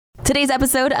Today's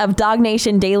episode of Dog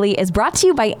Nation Daily is brought to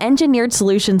you by Engineered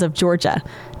Solutions of Georgia.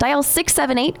 Dial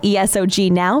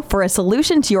 678-ESOG now for a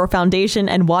solution to your foundation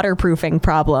and waterproofing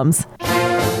problems.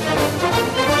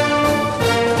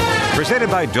 Presented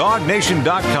by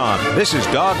DogNation.com. This is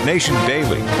Dog Nation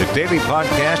Daily, the daily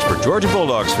podcast for Georgia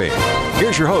Bulldogs fans.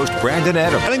 Here's your host, Brandon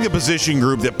Adams. I think the position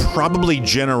group that probably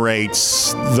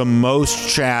generates the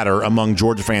most chatter among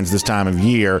Georgia fans this time of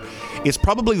year is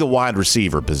probably the wide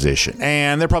receiver position.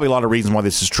 And there are probably a lot of reasons why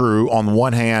this is true. On the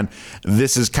one hand,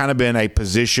 this has kind of been a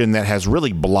position that has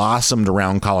really blossomed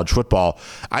around college football.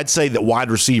 I'd say that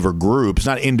wide receiver groups,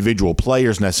 not individual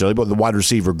players necessarily, but the wide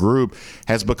receiver group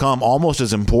has become almost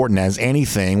as important as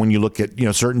anything when you look at,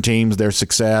 certain teams, their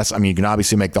success. I mean, you can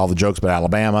obviously make all the jokes about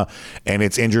Alabama and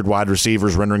its injured wide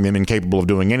receivers rendering them incapable of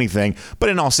doing anything. But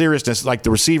in all seriousness, like the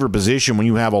receiver position, when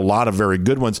you have a lot of very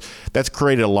good ones, that's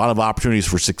created a lot of opportunities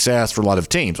for success for a lot of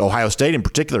teams. Ohio State in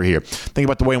particular here. Think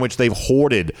about the way in which they've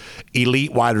hoarded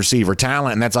elite wide receiver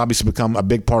talent, and that's obviously become a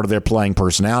big part of their playing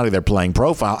personality, their playing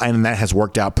profile, and that has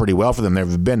worked out pretty well for them.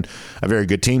 They've been a very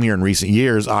good team here in recent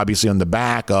years, obviously on the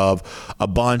back of a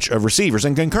bunch of receivers.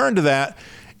 And concurrent to that,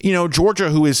 Georgia,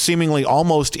 who is seemingly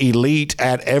almost elite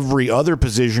at every other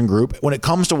position group, when it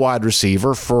comes to wide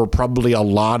receiver, for probably a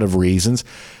lot of reasons,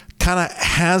 kind of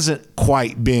hasn't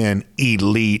quite been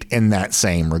elite in that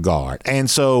same regard. And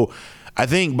so I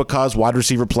think because wide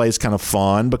receiver play is kind of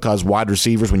fun, because wide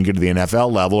receivers, when you get to the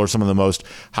NFL level, are some of the most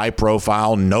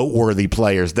high-profile, noteworthy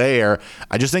players there,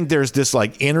 I just think there's this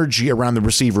energy around the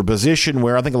receiver position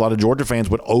where I think a lot of Georgia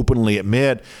fans would openly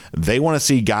admit they want to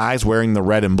see guys wearing the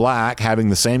red and black having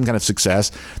the same kind of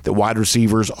success that wide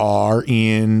receivers are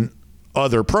in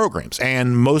other programs.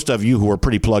 And most of you who are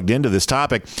pretty plugged into this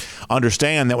topic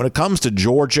understand that when it comes to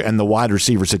Georgia and the wide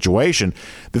receiver situation,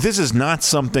 that this is not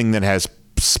something that has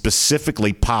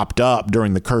specifically popped up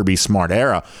during the Kirby Smart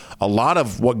era. A lot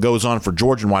of what goes on for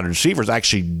Georgian wide receivers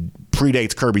actually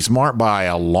predates Kirby Smart by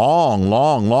a long,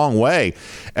 long, long way.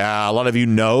 A lot of you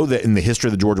know that in the history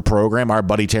of the Georgia program, our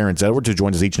buddy Terrence Edwards, who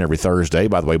joins us each and every Thursday,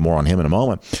 by the way, more on him in a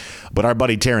moment, but our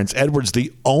buddy Terrence Edwards,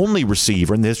 the only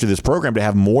receiver in the history of this program to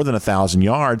have more than 1,000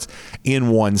 yards in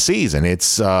one season.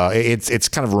 It's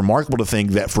kind of remarkable to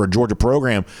think that for a Georgia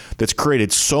program that's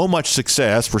created so much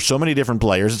success for so many different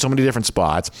players in so many different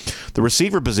spots, the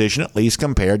receiver position, at least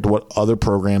compared to what other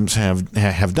programs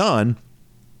have done,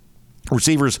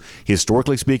 receivers,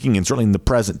 historically speaking, and certainly in the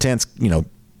present tense,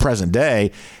 present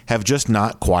day, have just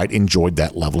not quite enjoyed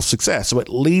that level of success. So it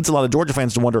leads a lot of Georgia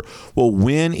fans to wonder, well,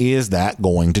 when is that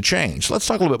going to change? Let's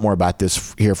talk a little bit more about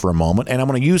this here for a moment, and I'm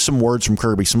going to use some words from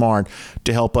Kirby Smart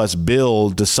to help us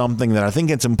build to something that I think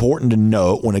it's important to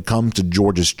note when it comes to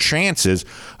Georgia's chances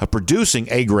of producing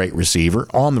a great receiver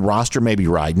on the roster, maybe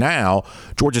right now.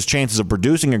 Georgia's chances of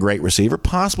producing a great receiver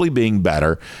possibly being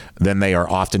better than they are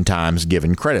oftentimes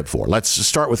given credit for. Let's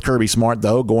start with Kirby Smart,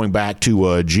 though, going back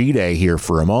to G-Day here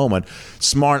for a moment.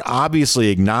 Smart obviously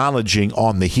acknowledging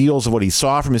on the heels of what he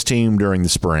saw from his team during the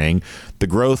spring, the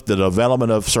growth, the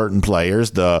development of certain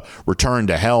players, the return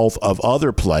to health of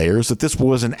other players, that this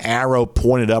was an arrow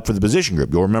pointed up for the position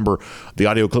group. You'll remember the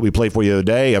audio clip we played for you the other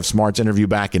day of Smart's interview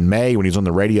back in May when he was on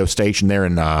the radio station there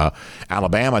in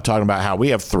Alabama, talking about how we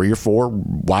have 3 or 4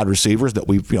 wide receivers that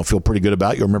we feel pretty good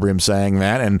about. You'll remember him saying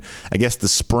that. And I guess the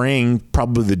spring,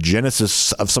 probably the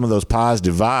genesis of some of those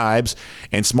positive vibes.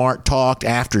 And Smart talked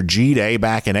after G-Day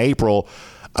back in April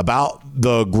about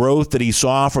the growth that he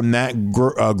saw from that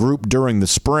group during the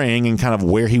spring and kind of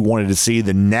where he wanted to see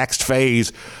the next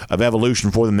phase of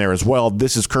evolution for them there as well.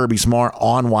 This is Kirby Smart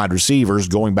on wide receivers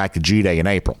going back to G-Day in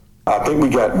April. I think we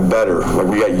got better.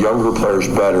 We got younger players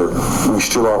better. We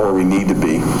still aren't where we need to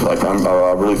be.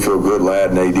 I really feel good. Ladd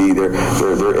and AD,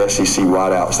 they're SEC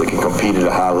wideouts. They can compete at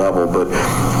a high level. But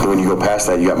when you go past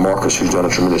that, you got Marcus, who's done a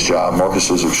tremendous job.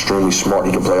 Marcus is extremely smart.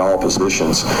 He can play all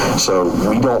positions. So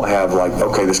we don't have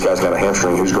okay, this guy's got a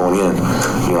hamstring. Who's going in?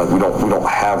 We don't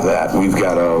have that. We've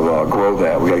got to grow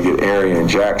that. We got to get Arian,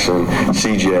 Jackson,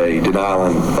 CJ,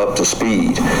 Denylin up to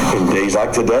speed. In days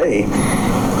like today,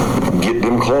 get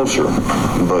them closer,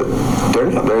 but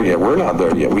they're not there yet. We're not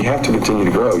there yet. We have to continue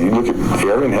to grow. You look at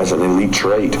Arian has an elite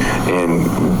trait,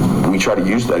 and we try to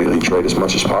use that elite trait as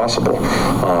much as possible,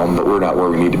 but we're not where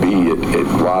we need to be at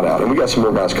wideout. And we got some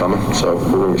more guys coming, so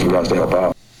we're going to get some guys to help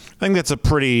out. I think that's a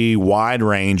pretty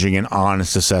wide-ranging and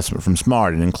honest assessment from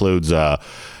Smart. It includes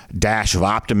dash of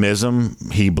optimism.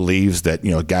 He believes that,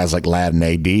 guys like Ladd and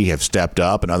AD have stepped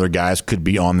up and other guys could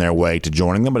be on their way to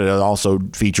joining them. But it also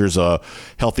features a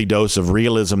healthy dose of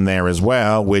realism there as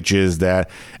well, which is that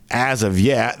as of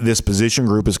yet, this position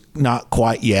group is not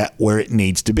quite yet where it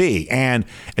needs to be. And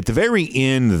at the very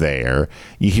end there,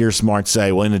 you hear Smart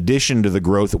say, well, in addition to the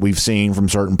growth that we've seen from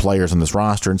certain players on this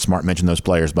roster, and Smart mentioned those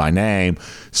players by name,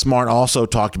 Smart also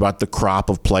talked about the crop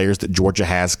of players that Georgia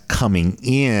has coming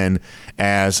in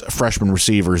as freshman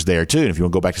receivers there, too. And if you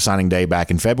want to go back to signing day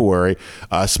back in February,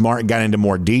 Smart got into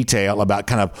more detail about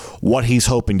kind of what he's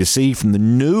hoping to see from the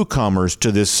newcomers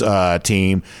to this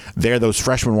team. They're those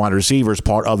freshman wide receivers,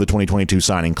 part of the 2022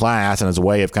 signing class, and as a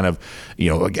way of kind of,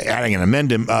 adding an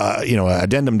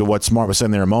addendum to what Smart was saying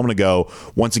there a moment ago,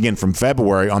 once again from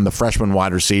February on the freshman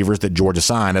wide receivers that Georgia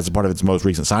signed as a part of its most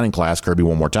recent signing class. Kirby,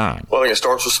 one more time. Well, I think it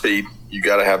starts with speed. You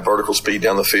got to have vertical speed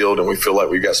down the field, and we feel like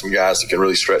we've got some guys that can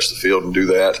really stretch the field and do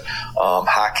that.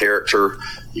 High character.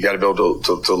 You got to be able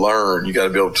to learn. You got to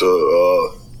be able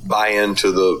to buy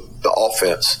into the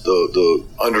offense, the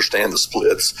understand the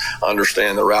splits,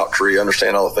 understand the route tree,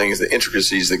 understand all the things, the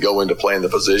intricacies that go into playing the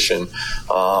position.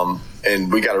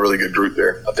 And we got a really good group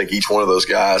there. I think each one of those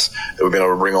guys that we've been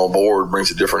able to bring on board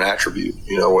brings a different attribute,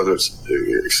 whether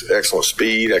it's excellent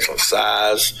speed, excellent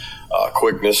size,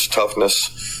 quickness,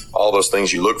 toughness, all those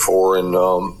things you look for. And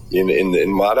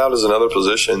in wideout is another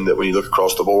position that when you look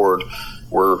across the board,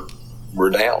 we're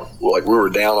down. Like we were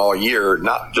down all year,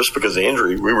 not just because of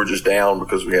injury. We were just down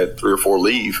because we had 3 or 4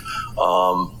 leave.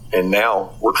 And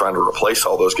now we're trying to replace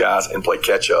all those guys and play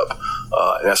catch up.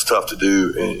 And that's tough to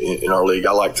do in our league.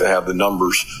 I like to have the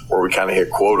numbers where we kind of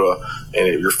hit quota. And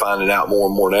if you're finding out more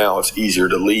and more now, it's easier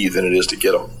to leave than it is to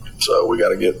get them. So we got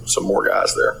to get some more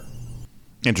guys there.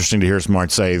 Interesting to hear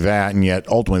Smart say that, and yet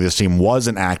ultimately this team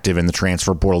wasn't active in the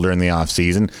transfer portal during the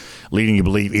offseason, leading you to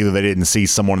believe either they didn't see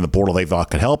someone in the portal they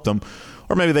thought could help them,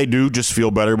 or maybe they do just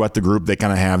feel better about the group they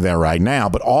kind of have there right now.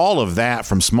 But all of that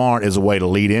from Smart is a way to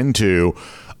lead into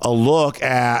a look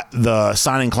at the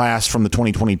signing class from the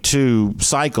 2022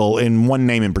 cycle, in one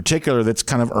name in particular that's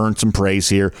kind of earned some praise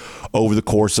here over the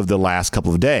course of the last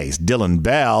couple of days. Dillon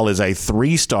Bell is a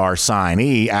 3-star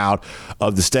signee out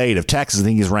of the state of Texas. I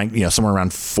think he's ranked, somewhere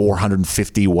around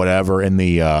 450 whatever in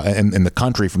the in the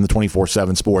country from the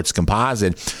 24/7 Sports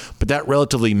composite. But that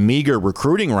relatively meager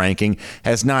recruiting ranking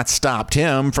has not stopped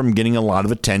him from getting a lot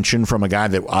of attention from a guy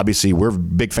that obviously we're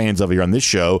big fans of here on this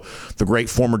show, the great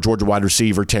former Georgia wide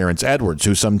receiver Terrence Edwards,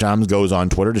 who sometimes goes on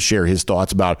Twitter to share his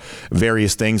thoughts about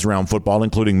various things around football,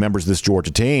 including members of this Georgia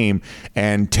team.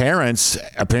 And Terrence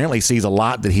apparently sees a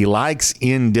lot that he likes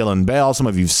in Dillon Bell. Some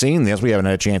of you have seen this. We haven't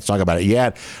had a chance to talk about it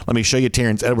yet. Let me show you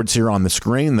Terrence Edwards here on the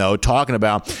screen, though, talking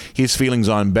about his feelings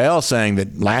on Bell, saying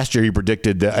that last year he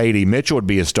predicted that A.D. Mitchell would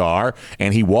be a star,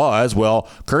 and he was. Well,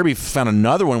 Kirby found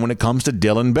another one when it comes to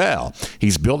Dillon Bell.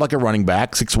 He's built like a running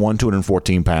back, 6'1",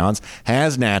 214 pounds,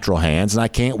 has natural hands, and I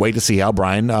can't wait to see how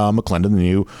Brian McClendon, the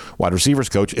new wide receivers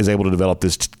coach, is able to develop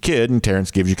this kid, and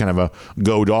Terrence gives you kind of a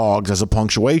go Dogs as a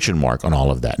punctuation mark on all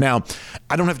of that. Now,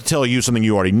 I don't have to tell you something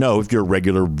you already know if you're a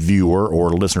regular viewer or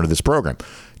listener to this program.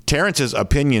 Terrence's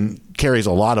opinion carries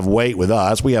a lot of weight with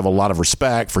us. We have a lot of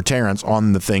respect for Terrence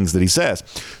on the things that he says.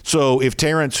 So if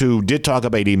Terrence, who did talk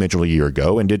up A.D. Mitchell a year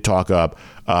ago and did talk up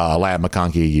Ladd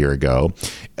McConkey a year ago,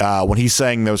 when he's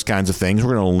saying those kinds of things,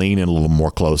 we're going to lean in a little more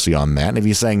closely on that. And if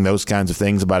he's saying those kinds of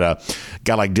things about a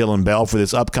guy like Dillon Bell for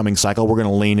this upcoming cycle, we're going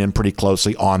to lean in pretty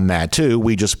closely on that too.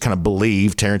 We just kind of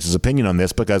believe Terrence's opinion on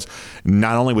this because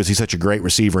not only was he such a great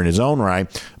receiver in his own right,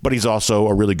 but he's also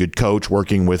a really good coach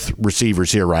working with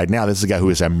receivers here right now. This is a guy who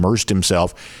has immersed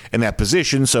himself in that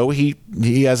position, so he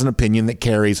has an opinion that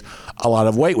carries a lot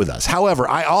of weight with us. However,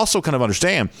 I also kind of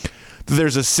understand that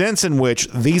there's a sense in which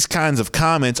these kinds of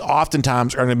comments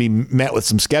oftentimes are going to be met with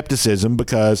some skepticism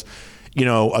because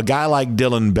a guy like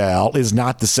Dillon Bell is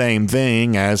not the same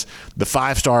thing as the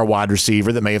 5-star wide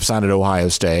receiver that may have signed at Ohio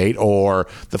State or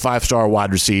the 5-star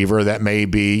wide receiver that may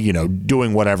be,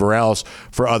 doing whatever else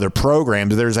for other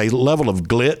programs. There's a level of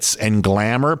glitz and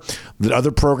glamour that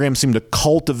other programs seem to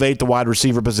cultivate the wide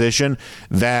receiver position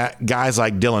that guys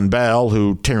like Dillon Bell,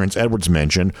 who Terrence Edwards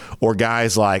mentioned, or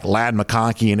guys like Ladd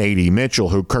McConkey and A.D. Mitchell,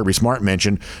 who Kirby Smart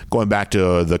mentioned, going back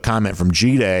to the comment from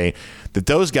G-Day, that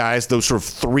those guys, those sort of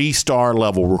 3-star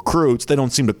level recruits, they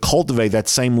don't seem to cultivate that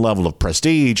same level of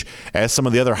prestige as some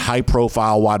of the other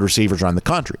high-profile wide receivers around the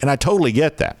country. And I totally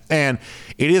get that. And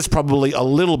it is probably a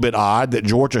little bit odd that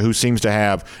Georgia, who seems to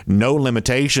have no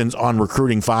limitations on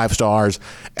recruiting 5 stars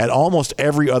at almost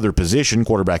every other position,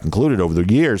 quarterback included over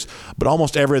the years, but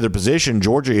almost every other position,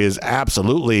 Georgia is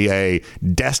absolutely a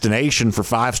destination for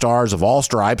 5 stars of all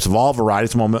stripes, of all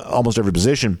varieties, from almost every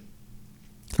position.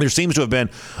 There seems to have been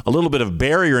a little bit of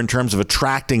barrier in terms of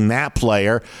attracting that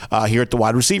player here at the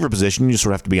wide receiver position. You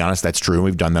sort of have to be honest, that's true, and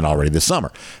we've done that already this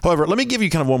summer. However, let me give you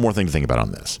kind of one more thing to think about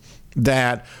on this.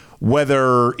 That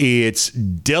whether it's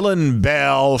Dillon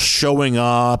Bell showing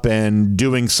up and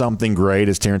doing something great,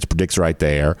 as Terrence predicts right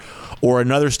there, or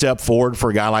another step forward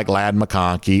for a guy like Ladd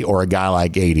McConkey or a guy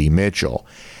like A.D. Mitchell,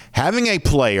 having a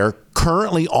player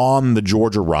currently on the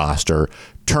Georgia roster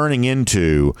turning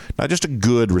into not just a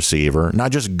good receiver,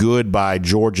 not just good by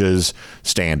Georgia's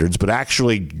standards, but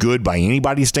actually good by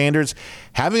anybody's standards,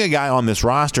 having a guy on this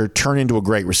roster turn into a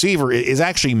great receiver is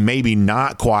actually maybe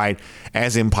not quite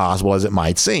as impossible as it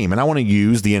might seem. And I want to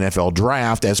use the NFL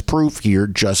draft as proof here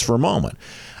just for a moment.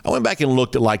 I went back and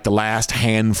looked at like the last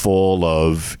handful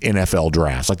of NFL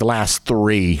drafts, like the last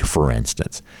 3, for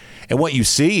instance. And what you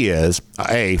see is,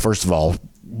 first of all,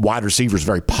 wide receivers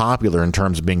very popular in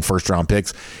terms of being first-round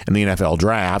picks in the NFL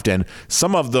draft, and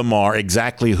some of them are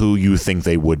exactly who you think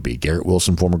they would be. Garrett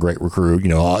Wilson, former great recruit.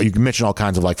 You can mention all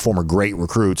kinds of like former great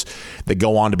recruits that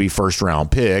go on to be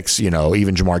first-round picks.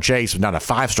 Even Jamar Chase, not a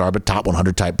 5-star, but top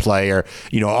 100 type player.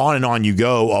 On and on you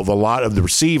go of a lot of the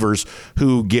receivers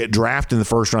who get drafted in the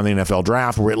first round of the NFL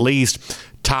draft were at least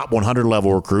top 100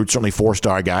 level recruits, certainly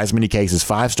 4-star guys, in many cases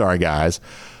 5-star guys.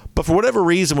 But for whatever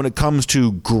reason, when it comes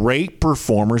to great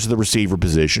performers at the receiver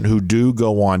position who do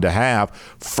go on to have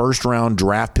first-round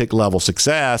draft pick level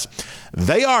success,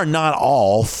 they are not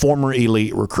all former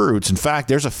elite recruits. In fact,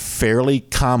 there's a fairly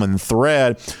common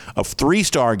thread of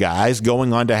 3-star guys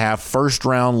going on to have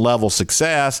first-round level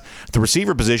success at the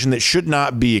receiver position that should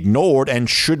not be ignored and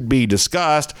should be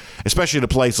discussed, especially at a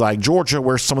place like Georgia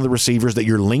where some of the receivers that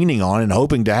you're leaning on and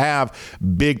hoping to have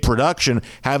big production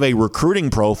have a recruiting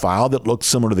profile that looks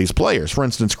similar to these players. For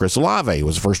instance, Chris Olave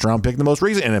was a first-round pick in the most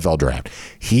recent NFL draft.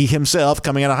 He himself,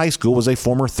 coming out of high school, was a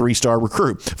former 3-star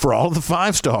recruit. For all of the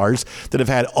 5-stars that have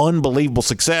had unbelievable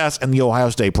success in the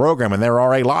Ohio State program, and there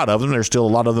are a lot of them, there's still a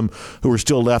lot of them who are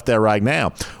still left there right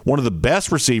now. One of the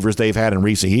best receivers they've had in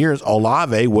recent years,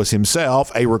 Olave, was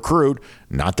himself a recruit,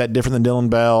 not that different than Dillon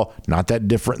Bell, not that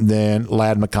different than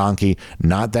Ladd McConkey,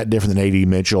 not that different than A.D.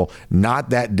 Mitchell, not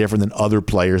that different than other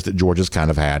players that Georgia's kind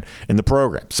of had in the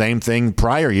program. Same thing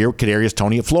prior year, Kadarius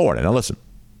Toney at Florida. Now listen,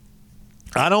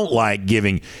 I don't like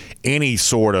giving any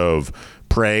sort of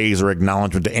praise or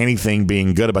acknowledgement to anything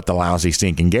being good about the lousy,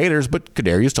 stinking Gators, but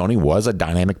Kadarius Toney was a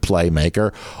dynamic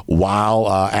playmaker while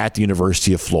at the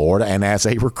University of Florida, and as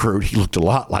a recruit, he looked a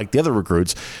lot like the other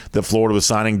recruits that Florida was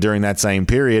signing during that same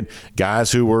period,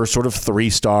 guys who were sort of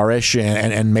 3-star-ish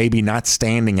and maybe not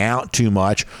standing out too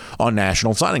much on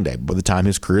National Signing Day. By the time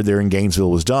his career there in Gainesville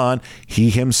was done, he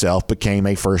himself became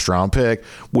a first-round pick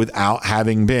without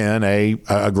having been a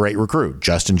great recruit.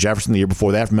 Justin Jefferson, the year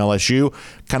before that from LSU,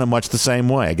 kind of much the same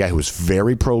way. A guy who was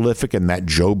very prolific in that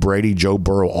Joe Brady, Joe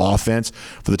Burrow offense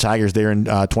for the Tigers there in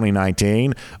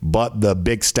 2019. But the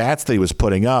big stats that he was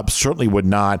putting up certainly would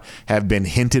not have been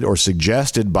hinted or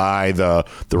suggested by the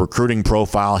recruiting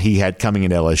profile he had coming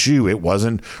into LSU. It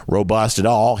wasn't robust at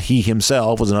all. He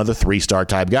himself was another 3-star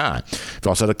type guy. We've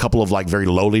also had a couple of like very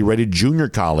lowly rated junior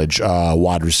college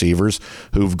wide receivers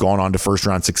who've gone on to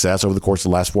first-round success over the course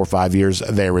of the last 4 or 5 years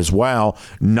there as well.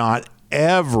 Not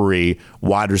every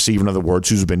wide receiver, in other words,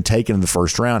 who's been taken in the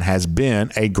first round has been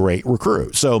a great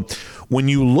recruit. So when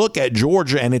you look at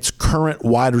Georgia and its current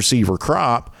wide receiver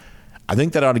crop, I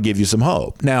think that ought to give you some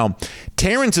hope. Now,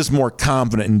 Terrence is more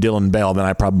confident in Dillon Bell than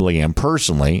I probably am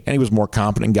personally, and he was more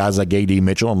confident in guys like A.D.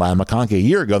 Mitchell and Ladd McConkey a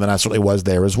year ago than I certainly was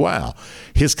there as well.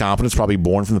 His confidence probably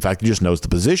born from the fact that he just knows the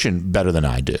position better than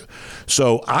I do.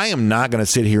 So I am not going to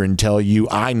sit here and tell you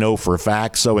I know for a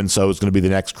fact so-and-so is going to be the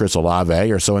next Chris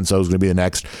Olave or so-and-so is going to be the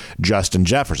next Justin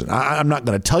Jefferson. I'm not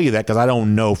going to tell you that because I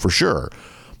don't know for sure.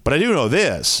 But I do know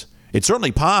this. It's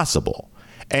certainly possible.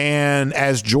 And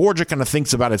as Georgia kind of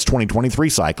thinks about its 2023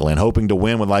 cycle and hoping to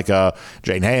win with like a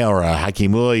Jaden Hale or a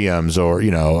Hakeem Williams or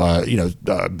guys,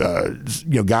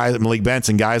 Malik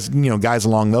Benson, guys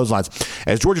along those lines,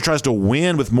 as Georgia tries to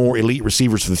win with more elite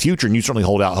receivers for the future, and you certainly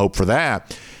hold out hope for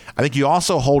that, I think you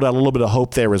also hold out a little bit of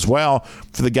hope there as well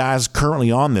for the guys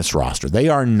currently on this roster. They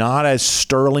are not as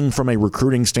sterling from a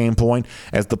recruiting standpoint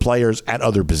as the players at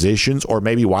other positions or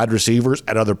maybe wide receivers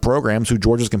at other programs who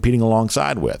Georgia's competing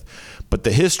alongside with. But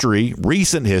the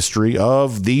recent history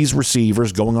of these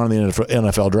receivers going on in the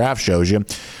NFL draft shows you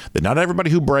that not everybody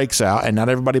who breaks out and not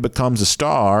everybody becomes a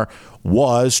star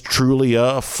was truly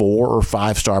a 4 or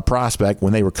 5 star prospect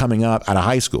when they were coming up out of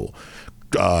high school.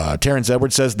 Terrence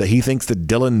Edwards says that he thinks that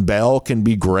Dylan Bell can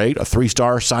be great, a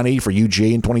 3-star signee for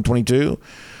UGA in 2022.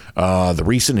 The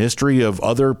recent history of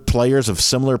other players of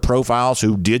similar profiles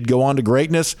who did go on to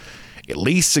greatness at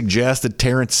least suggests that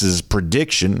Terrence's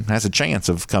prediction has a chance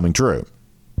of coming true.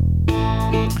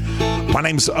 My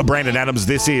name's Brandon Adams.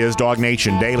 This is Dog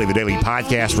Nation Daily, the daily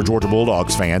podcast for Georgia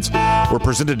Bulldogs fans. We're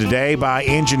presented today by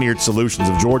Engineered Solutions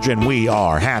of Georgia, and we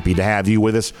are happy to have you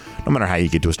with us, no matter how you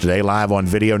get to us today, live on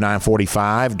video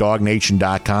 945,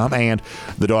 dognation.com, and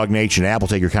the Dog Nation app. We'll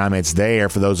take your comments there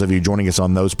for those of you joining us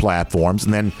on those platforms.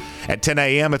 And then at 10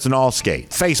 a.m., it's an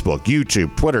all-skate. Facebook,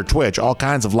 YouTube, Twitter, Twitch, all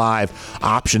kinds of live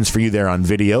options for you there on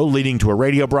video, leading to a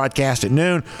radio broadcast at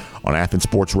noon on Athens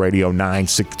Sports Radio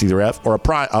 960 The Ref, or a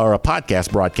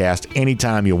podcast broadcast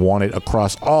anytime you want it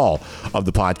across all of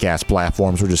the podcast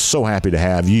platforms. We're just so happy to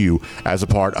have you as a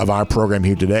part of our program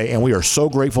here today, and we are so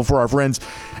grateful for our friends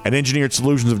at Engineered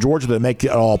Solutions of Georgia that make it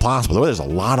all possible. There's a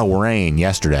lot of rain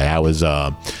yesterday. I was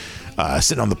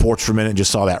sitting on the porch for a minute and just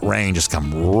saw that rain just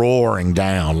come roaring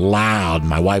down loud.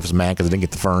 My wife was mad because I didn't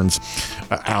get the ferns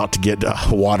out to get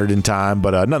watered in time,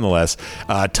 but nonetheless,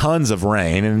 tons of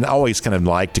rain, and I always kind of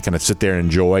like to kind of sit there and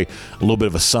enjoy a little bit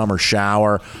of a summer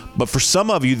shower. But for some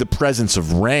of you, the presence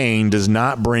of rain does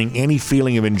not bring any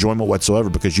feeling of enjoyment whatsoever,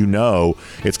 because you know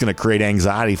it's going to create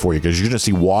anxiety for you, because you're going to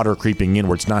see water creeping in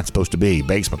where it's not supposed to be,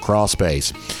 basement, crawl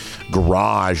space,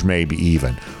 garage maybe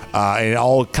even. And it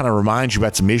all kind of reminds you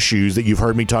about some issues that you've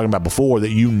heard me talking about before that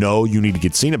you know you need to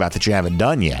get seen about that you haven't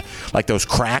done yet. Like those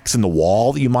cracks in the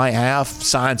wall that you might have,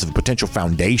 signs of a potential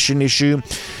foundation issue.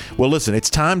 Well, listen, it's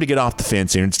time to get off the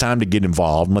fence here. It's time to get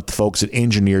involved and let the folks at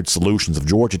Engineered Solutions of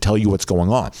Georgia tell you what's going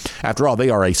on. After all, they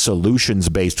are a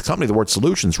solutions-based company. The word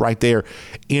solutions right there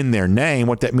in their name.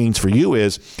 What that means for you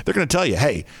is they're going to tell you,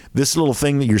 hey, this little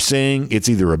thing that you're seeing, it's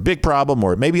either a big problem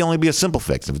or it maybe only be a simple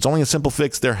fix. If it's only a simple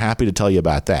fix, they're happy to tell you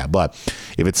about that. But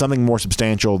if it's something more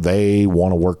substantial, they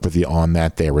want to work with you on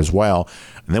that there as well.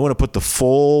 And they want to put the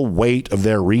full weight of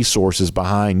their resources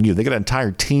behind you. They got an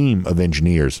entire team of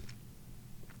engineers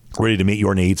ready to meet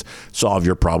your needs, solve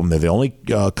your problem. They're the only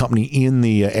company in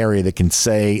the area that can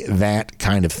say that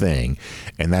kind of thing.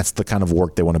 And that's the kind of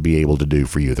work they want to be able to do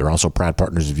for you. They're also proud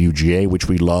partners of UGA, which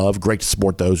we love. Great to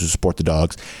support those who support the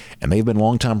dogs. And they've been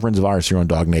longtime friends of ours here on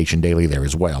Dog Nation Daily there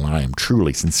as well. And I am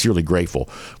truly, sincerely grateful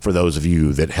for those of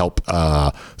you that help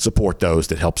support those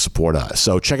that help support us.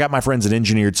 So check out my friends at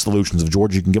Engineered Solutions of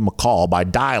Georgia. You can give them a call by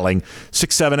dialing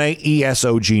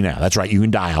 678-ESOG now. That's right. You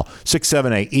can dial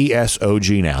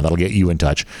 678-ESOG now. That'll get you in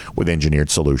touch with Engineered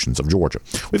Solutions of Georgia.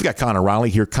 We've got Connor Riley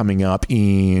here coming up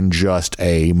in just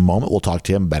a moment. We'll talk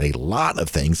to him about a lot of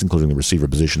things, including the receiver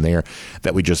position there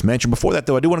that we just mentioned. Before that,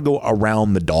 though, I do want to go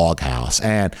around the doghouse.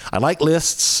 And I like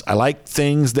lists. I like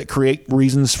things that create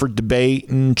reasons for debate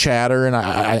and chatter, and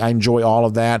I enjoy all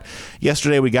of that.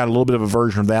 Yesterday, we got a little bit of a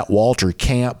version of that. Walter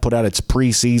Camp put out its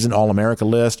preseason All-America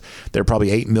list. There are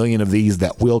probably 8 million of these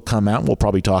that will come out. We'll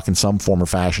probably talk in some form or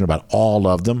fashion about all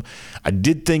of them. I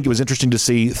did think it was interesting to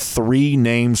see 3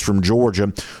 names from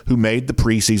Georgia who made the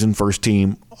preseason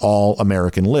first-team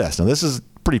All-American list. Now, this is a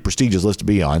pretty prestigious list to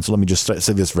be on, so let me just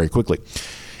say this very quickly,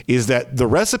 is that the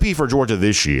recipe for Georgia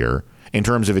this year, in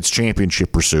terms of its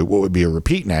championship pursuit, what would be a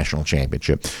repeat national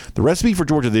championship, the recipe for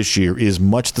Georgia this year is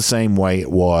much the same way it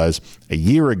was a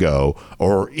year ago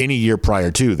or any year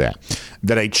prior to that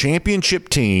a championship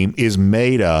team is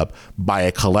made up by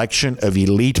a collection of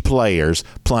elite players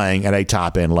playing at a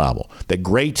top-end level. That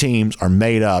great teams are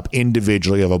made up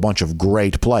individually of a bunch of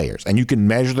great players. And you can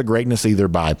measure the greatness either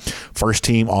by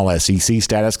first-team All-SEC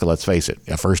status, because let's face it,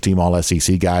 a first-team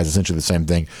All-SEC guy is essentially the same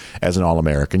thing as an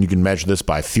All-American. You can measure this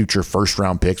by future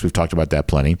first-round picks. We've talked about that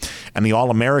plenty. And the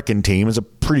All-American team is a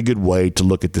pretty good way to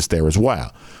look at this there as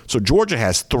well. So Georgia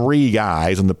has 3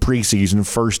 guys on the preseason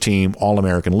first-team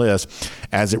All-American list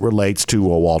as it relates to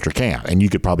Walter Camp. And you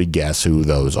could probably guess who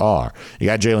those are. You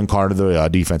got Jalen Carter, the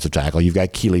defensive tackle. You've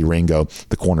got Keely Ringo,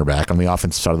 the cornerback. On the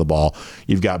offensive side of the ball,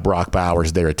 you've got Brock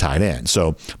Bowers there at tight end.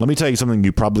 So let me tell you something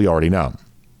you probably already know.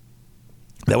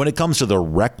 That when it comes to the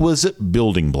requisite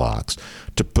building blocks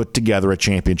to put together a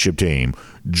championship team,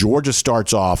 Georgia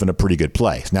starts off in a pretty good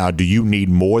place. Now, do you need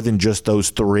more than just those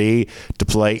 3 to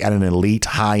play at an elite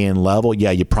high-end level?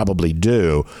 Yeah, you probably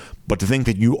do. But to think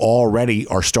that you already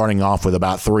are starting off with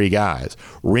about 3 guys.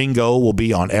 Ringo will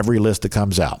be on every list that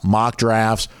comes out. Mock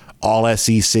drafts, all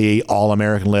SEC, all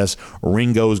American list.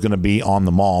 Ringo is going to be on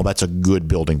them all. That's a good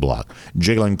building block.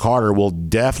 Jalen Carter will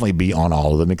definitely be on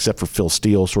all of them, except for Phil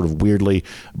Steele, sort of weirdly,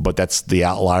 but that's the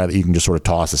outlier that you can just sort of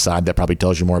toss aside. That probably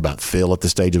tells you more about Phil at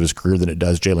this stage of his career than it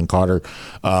does Jalen Carter.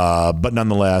 But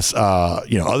nonetheless,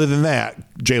 other than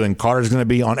that, Jalen Carter is going to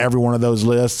be on every one of those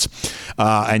lists,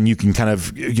 and you can kind of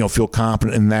feel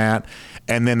confident in that.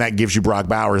 And then that gives you Brock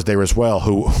Bowers there as well,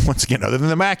 who, once again, other than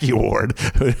the Mackey Award,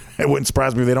 it wouldn't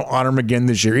surprise me if they don't honor him again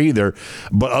this year either.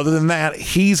 But other than that,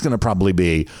 he's going to probably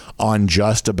be on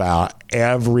just about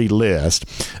every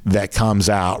list that comes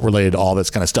out related to all this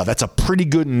kind of stuff. That's a pretty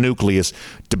good nucleus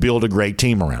to build a great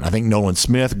team around. I think Nolan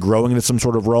Smith growing into some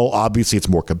sort of role. Obviously, it's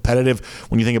more competitive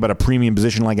when you think about a premium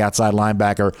position like outside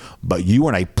linebacker, but you are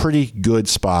in a pretty good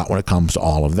spot when it comes to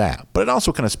all of that. But it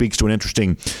also kind of speaks to an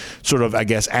interesting sort of, I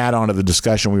guess, add-on to the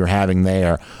discussion we were having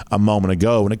there a moment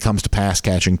ago when it comes to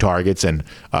pass-catching targets and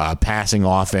passing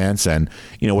offense and,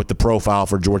 what the profile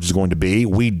for Georgia is going to be.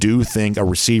 We do think a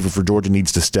receiver for Georgia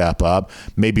needs to step up.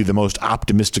 Maybe the most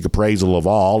optimistic appraisal of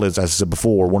all is, as I said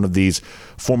before, one of these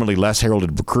formerly less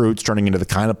heralded recruits turning into the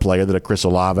kind of player that a Chris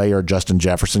Olave or Justin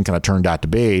Jefferson kind of turned out to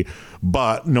be.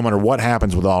 But no matter what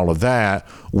happens with all of that,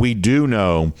 we do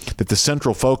know that the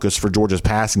central focus for Georgia's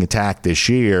passing attack this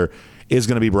year is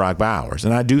going to be Brock Bowers.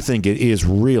 And I do think it is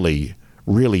really,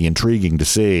 really intriguing to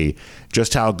see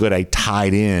just how good a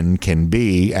tight end can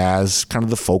be as kind of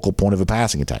the focal point of a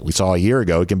passing attack. We saw a year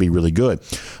ago it can be really good.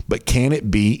 But can it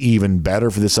be even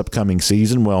better for this upcoming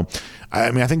season? Well,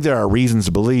 I think there are reasons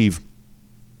to believe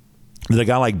that a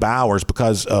guy like Bowers,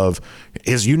 because of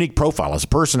his unique profile as a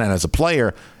person and as a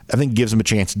player, I think gives him a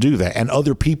chance to do that. And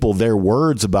other people, their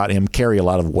words about him carry a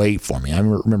lot of weight for me. I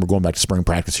remember going back to spring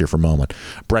practice here for a moment.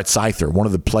 Brett Seither, one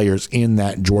of the players in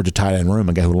that Georgia tight end room,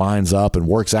 a guy who lines up and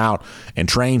works out and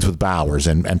trains with Bowers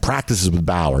and practices with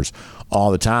Bowers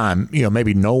all the time.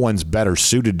 Maybe no one's better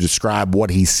suited to describe what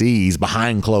he sees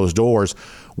behind closed doors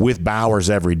with Bowers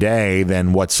every day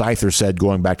than what Seither said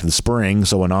going back to the spring.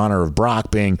 So in honor of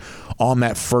Brock being on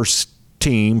that first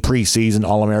team preseason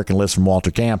All-American list from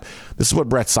Walter Camp, this is what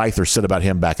Brett Seither said about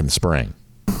him back in the spring.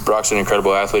 Brock's an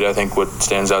incredible athlete. I think what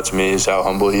stands out to me is how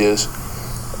humble he is.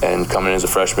 And coming in as a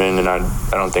freshman, and I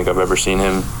don't think I've ever seen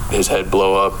his head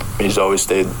blow up. He's always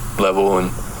stayed level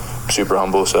and super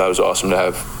humble, so that was awesome to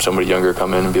have somebody younger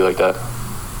come in and be like that.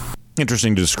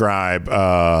 Interesting to describe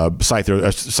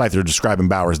Seither describing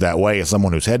Bowers that way, as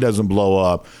someone whose head doesn't blow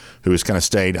up, who has kind of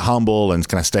stayed humble and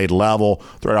kind of stayed level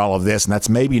throughout all of this. And that's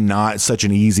maybe not such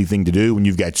an easy thing to do when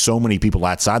you've got so many people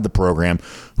outside the program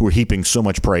who are heaping so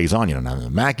much praise on you. Now,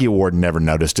 the Mackey Award never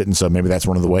noticed it, and so maybe that's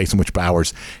one of the ways in which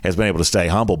Bowers has been able to stay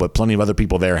humble, but plenty of other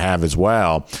people there have as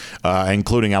well,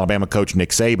 including Alabama coach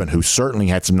Nick Saban, who certainly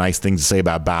had some nice things to say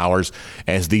about Bowers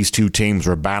as these two teams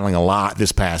were battling a lot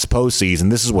this past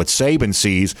postseason. This is what Saban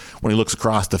sees when he looks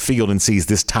across the field and sees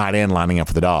this tight end lining up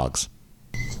for the Dogs.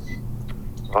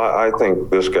 I think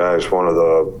this guy is one of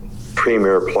the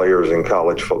premier players in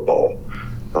college football.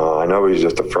 I know he's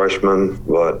just a freshman,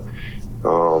 but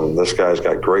this guy's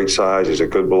got great size. He's a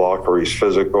good blocker. He's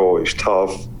physical. He's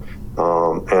tough.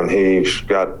 And he's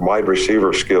got wide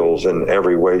receiver skills in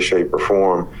every way, shape, or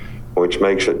form, which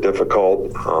makes it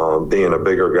difficult being a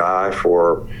bigger guy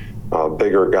for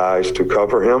bigger guys to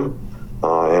cover him.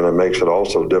 And it makes it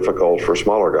also difficult for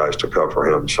smaller guys to cover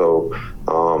him. So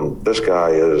this guy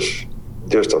is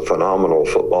just a phenomenal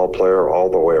football player all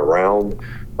the way around.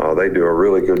 They do a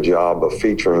really good job of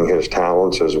featuring his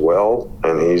talents as well,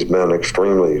 and he's been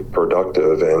extremely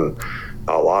productive in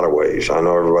a lot of ways. I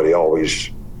know everybody always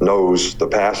knows the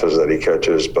passes that he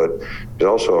catches, but he's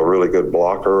also a really good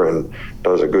blocker and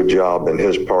does a good job in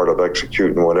his part of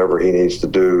executing whatever he needs to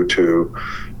do to,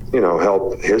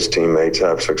 help his teammates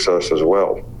have success as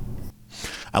well.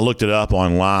 I looked it up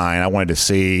online. I wanted to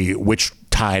see which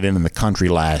tight end in the country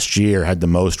last year had the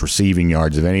most receiving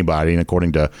yards of anybody, and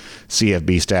according to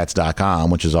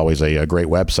CFBstats.com, which is always a great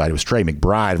website, it was Trey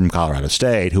McBride from Colorado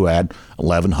State, who had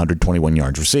 1,121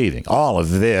 yards receiving. All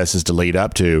of this is to lead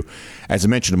up to, as I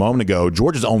mentioned a moment ago,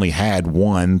 Georgia's only had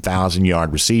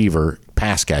 1,000-yard receiver,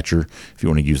 pass catcher, if you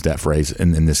want to use that phrase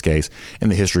in this case, in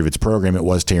the history of its program. It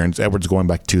was Terrence Edwards going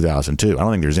back to 2002. I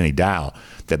don't think there's any doubt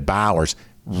that Bowers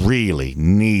really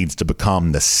needs to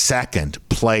become the second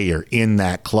player in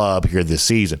that club here this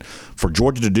season. For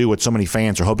Georgia to do what so many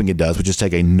fans are hoping it does, which is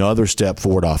take another step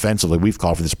forward offensively. We've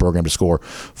called for this program to score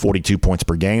 42 points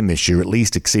per game this year, at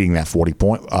least exceeding that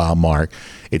 40-point mark.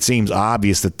 It seems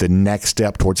obvious that the next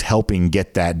step towards helping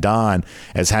get that done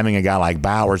is having a guy like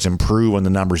Bowers improve on the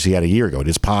numbers he had a year ago. It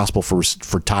is possible for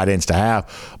tight ends to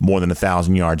have more than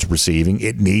 1,000 yards receiving.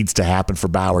 It needs to happen for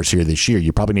Bowers here this year.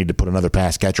 You probably need to put another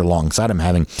pass catcher alongside him,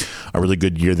 having a really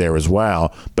good year there as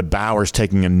well. But Bowers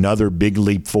taking another big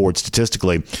leap forward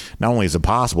statistically, not only is it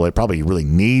possible, it probably really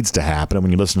needs to happen. And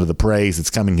when you listen to the praise that's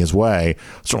coming his way,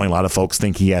 certainly a lot of folks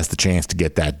think he has the chance to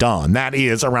get that done. That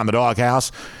is Around the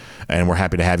Doghouse. And we're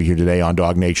happy to have you here today on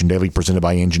Dog Nation Daily, presented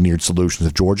by Engineered Solutions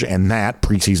of Georgia. And that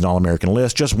preseason All-American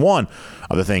list, just one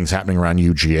of the things happening around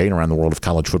UGA and around the world of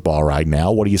college football right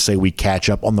now. What do you say we catch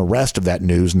up on the rest of that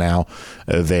news now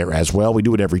there as well? We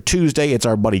do it every Tuesday. It's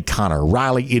our buddy Connor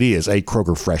Riley. It is a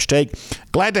Kroger Fresh Take.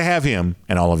 Glad to have him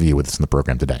and all of you with us in the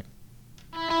program today.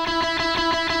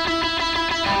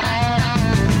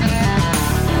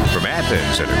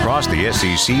 And across the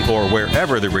SEC or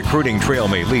wherever the recruiting trail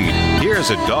may lead, here's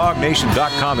a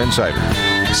DogNation.com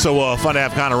insider. So fun to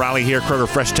have Connor Riley here, Kroger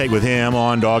Fresh Take with him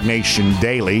on Dog Nation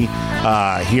Daily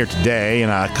here today.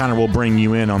 And Connor will bring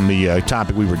you in on the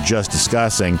topic we were just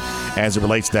discussing as it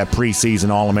relates to that preseason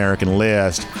All-American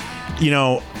list. You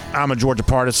know, I'm a Georgia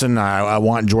partisan. I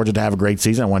want Georgia to have a great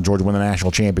season. I want Georgia to win the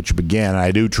national championship again. And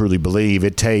I do truly believe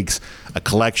it takes a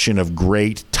collection of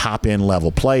great top-end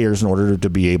level players in order to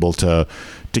be able to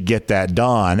get that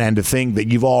done. And to think that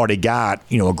you've already got,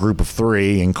 you know, a group of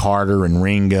three in Carter and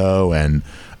Ringo and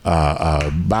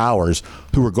Bowers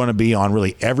who are going to be on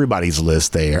really everybody's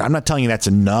list there. I'm not telling you that's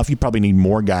enough. You probably need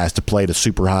more guys to play at a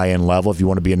super high-end level if you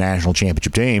want to be a national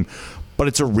championship team. But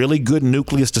it's a really good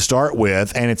nucleus to start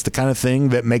with, and it's the kind of thing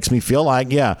that makes me feel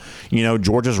like, yeah, you know,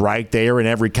 Georgia's right there in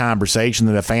every conversation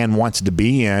that a fan wants to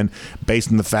be in,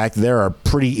 based on the fact that there are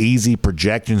pretty easy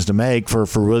projections to make for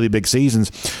really big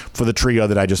seasons for the trio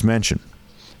that I just mentioned.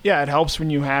 Yeah, it helps when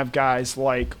you have guys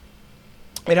like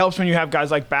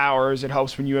Bowers. It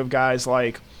helps when you have guys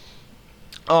like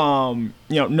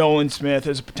Nolan Smith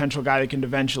is a potential guy that can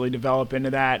eventually develop into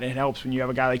that. And it helps when you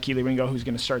have a guy like Kelee Ringo who's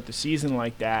going to start the season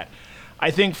like that. I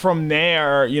think from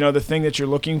there, you know, the thing that you're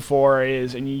looking for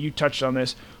is, and you touched on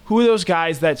this, who are those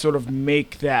guys that sort of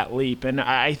make that leap? And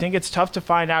I think it's tough to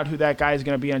find out who that guy is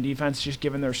going to be on defense, just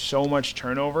given there's so much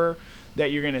turnover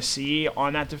that you're going to see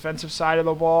on that defensive side of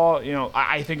the ball. You know,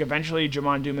 I think eventually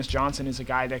Jamon Dumas-Johnson is a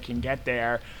guy that can get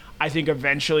there. I think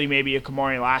eventually maybe a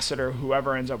Kamari Lassiter,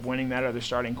 whoever ends up winning that other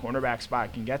starting cornerback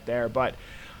spot, can get there. But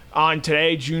on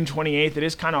today, June 28th, it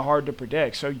is kind of hard to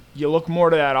predict. So you look more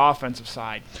to that offensive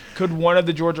side. Could one of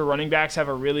the Georgia running backs have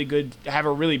a really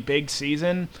big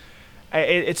season?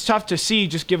 It's tough to see,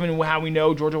 just given how we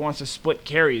know Georgia wants to split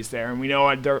carries there, and we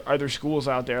know there are other schools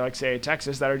out there, like say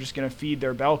Texas, that are just going to feed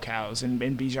their bell cows and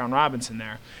Bijan Robinson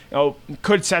there. You know,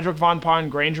 could Cedric Von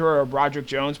Granger or Broderick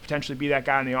Jones potentially be that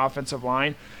guy on the offensive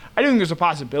line? I do think there's a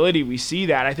possibility we see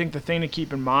that. I think the thing to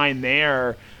keep in mind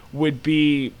there would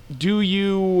be,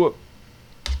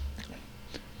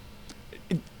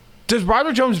 does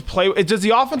Broderick Jones play? Does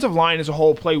the offensive line as a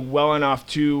whole play well enough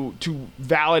to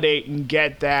validate and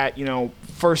get that, you know,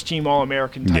 first team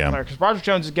All-American type player? Because Broderick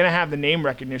Jones is going to have the name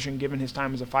recognition given his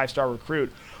time as a 5-star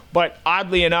recruit. But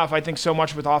oddly enough, I think so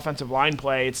much with offensive line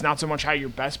play, it's not so much how your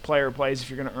best player plays if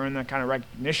you're going to earn that kind of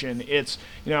recognition. It's,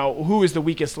 you know, who is the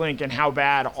weakest link and how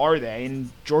bad are they?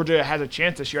 And Georgia has a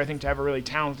chance this year, I think, to have a really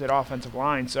talented offensive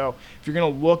line. So if you're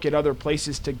going to look at other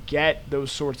places to get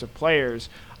those sorts of players,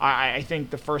 I think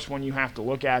the first one you have to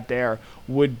look at there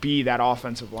would be that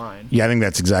offensive line. Yeah, I think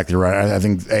that's exactly right. I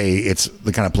think, it's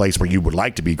the kind of place where you would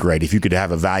like to be great. If you could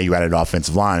have a value-added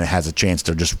offensive line, it has a chance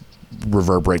to just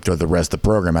reverberate through the rest of the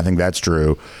program. I think that's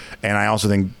true. And I also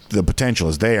think the potential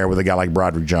is there with a guy like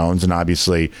Broderick Jones and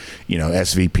obviously, you know,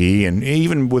 SVP, and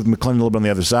even with McClendon a little bit on the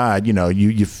other side, you know,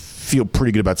 you feel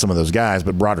pretty good about some of those guys,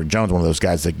 but Broderick Jones, one of those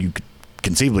guys that you could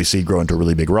conceivably see grow into a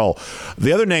really big role.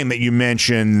 The other name that you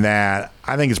mentioned that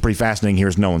I think is pretty fascinating here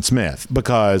is Nolan Smith,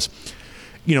 because,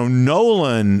 you know,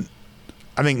 Nolan,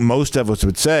 I think most of us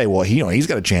would say, well, he's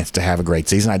got a chance to have a great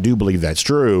season. I do believe that's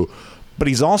true, but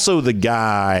he's also the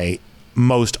guy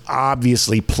most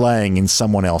obviously playing in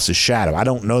someone else's shadow. I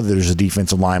don't know that there's a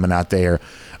defensive lineman out there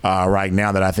right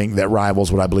now that I think that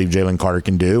rivals what I believe Jalen Carter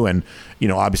can do. And,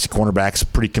 obviously cornerback's a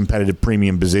pretty competitive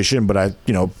premium position, but I,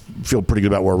 feel pretty good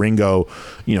about where Ringo,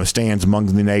 stands among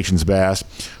the nation's best.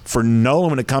 For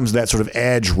Nolan, when it comes to that sort of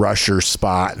edge rusher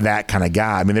spot, that kind of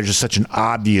guy, I mean, they're just such an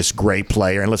obvious great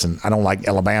player. And listen, I don't like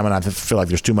Alabama, and I feel like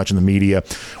there's too much in the media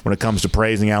when it comes to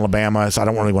praising Alabama, so I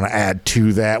don't really want to add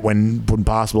to that when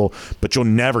possible. But you'll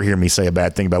never hear me say a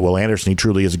bad thing about Will Anderson. He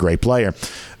truly is a great player.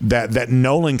 That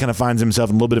Nolan kind of finds himself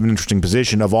in a little bit of an interesting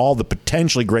position. Of all the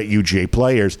potentially great UGA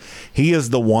players, he is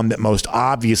the one that most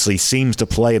obviously seems to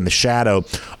play in the shadow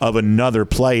of another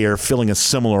player filling a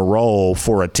similar role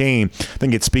for a team. I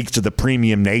think it speaks to the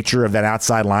premium nature of that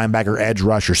outside linebacker edge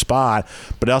rusher spot,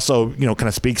 but also, kind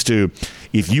of speaks to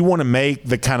if you want to make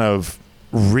the kind of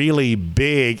really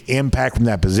big impact from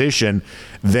that position,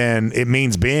 then it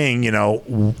means being,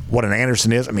 what an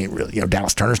Anderson is. I mean, really,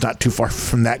 Dallas Turner's not too far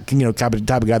from that, type of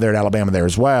guy there at Alabama there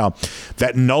as well.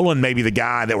 That Nolan may be the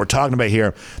guy that we're talking about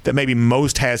here that maybe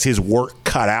most has his work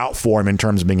cut out for him in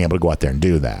terms of being able to go out there and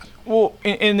do that. Well,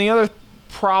 and the other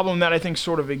problem that I think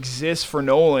sort of exists for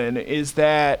Nolan is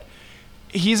that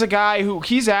he's a guy who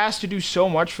he's asked to do so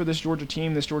much for this Georgia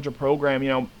team, this Georgia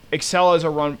program, excel as a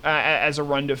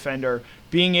run defender,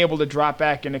 being able to drop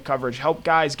back into coverage, help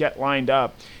guys get lined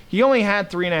up. He only had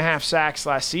 3.5 sacks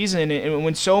last season, and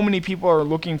when so many people are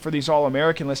looking for these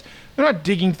All-American lists, they're not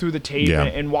digging through the tape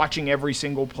and watching every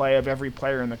single play of every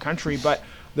player in the country, but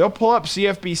they'll pull up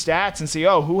CFB stats and see,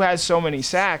 who has so many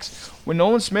sacks? When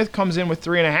Nolan Smith comes in with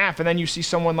 3.5, and then you see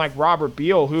someone like Robert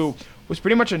Beal, who was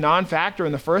pretty much a non-factor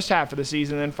in the first half of the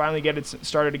season, and then finally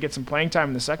started to get some playing time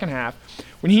in the second half.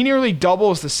 When he nearly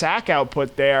doubles the sack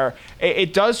output there,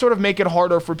 it does sort of make it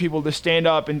harder for people to stand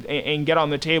up and get on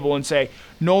the table and say,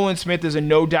 Nolan Smith is a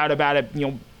no doubt about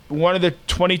it, one of the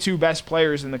 22 best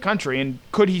players in the country, and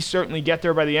could he certainly get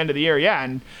there by the end of the year? Yeah,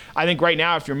 and I think right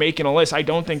now, if you're making a list, I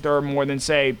don't think there are more than,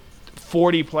 say,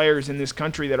 40 players in this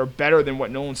country that are better than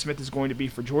what Nolan Smith is going to be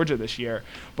for Georgia this year.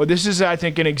 But this is, I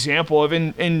think, an example of,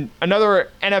 in another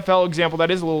NFL example that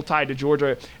is a little tied to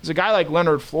Georgia, is a guy like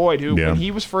Leonard Floyd, who, when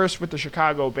he was first with the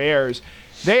Chicago Bears,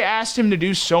 they asked him to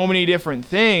do so many different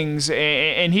things,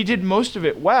 and he did most of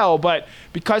it well, but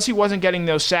because he wasn't getting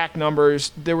those sack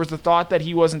numbers, there was the thought that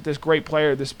he wasn't this great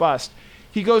player, this bust.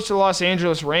 He goes to the Los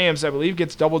Angeles Rams, I believe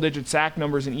gets double-digit sack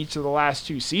numbers in each of the last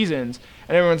 2 seasons,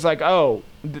 and everyone's like,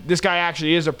 this guy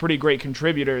actually is a pretty great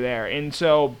contributor there. And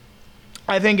so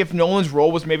I think if Nolan's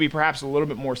role was maybe perhaps a little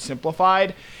bit more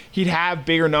simplified, he'd have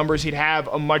bigger numbers, he'd have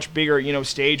a much bigger,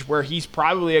 stage where he's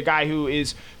probably a guy who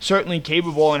is certainly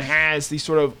capable and has the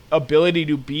sort of ability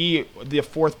to be the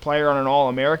fourth player on an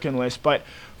All-American list. But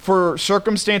for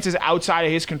circumstances outside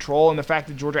of his control and the fact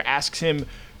that Georgia asks him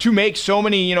to make so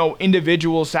many,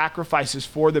 individual sacrifices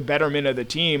for the betterment of the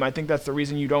team, I think that's the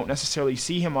reason you don't necessarily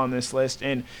see him on this list.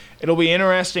 And it'll be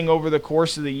interesting over the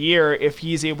course of the year if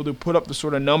he's able to put up the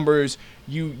sort of numbers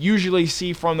you usually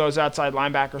see from those outside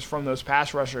linebackers, from those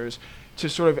pass rushers, to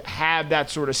sort of have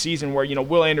that sort of season where,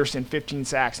 Will Anderson, 15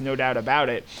 sacks, no doubt about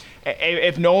it.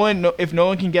 If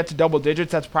Nolan can get to double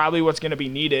digits, that's probably what's going to be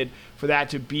needed for that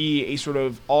to be a sort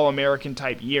of All-American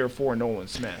type year for Nolan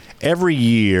Smith. Every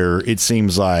year, it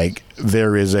seems like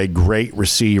there is a great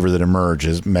receiver that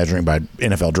emerges, measuring by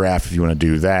NFL draft if you want to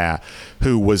do that,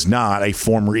 who was not a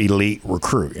former elite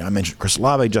recruit. I mentioned Chris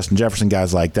Olave, Justin Jefferson,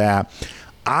 guys like that.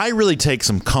 I really take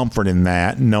some comfort in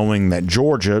that, knowing that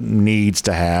Georgia needs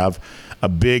to have a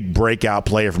big breakout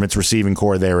player from its receiving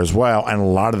core there as well. And a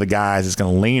lot of the guys it's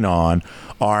going to lean on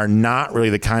are not really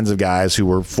the kinds of guys who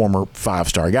were former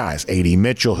five-star guys. A.D.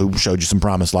 Mitchell, who showed you some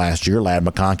promise last year. Ladd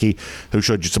McConkey, who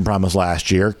showed you some promise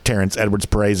last year. Terrence Edwards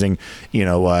praising,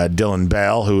 Dylan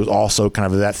Bell, who is also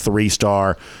kind of that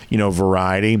 3-star,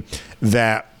 variety.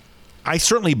 That I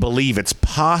certainly believe it's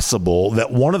possible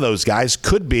that one of those guys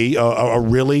could be a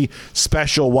really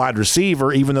special wide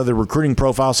receiver, even though the recruiting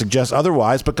profile suggests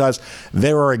otherwise, because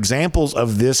there are examples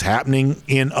of this happening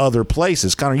in other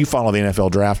places. Connor, you follow the NFL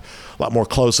draft a lot more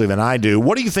closely than I do.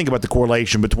 What do you think about the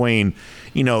correlation between,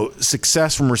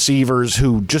 success from receivers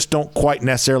who just don't quite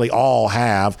necessarily all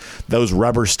have those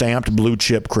rubber-stamped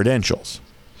blue-chip credentials?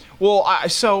 Well, I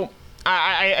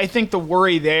think the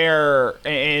worry there,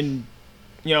 and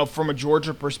from a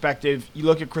Georgia perspective, you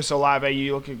look at Chris Olave,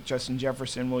 you look at Justin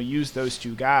Jefferson, we'll use those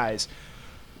two guys.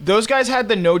 Those guys had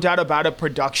the no doubt about it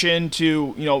production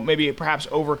to, maybe perhaps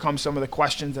overcome some of the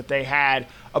questions that they had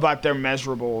about their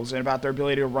measurables and about their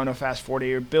ability to run a fast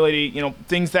 40, ability,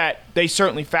 things that they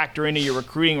certainly factor into your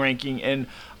recruiting ranking. And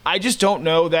I just don't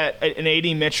know that an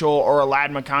A.D. Mitchell or a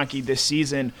Ladd McConkey this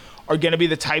season are going to be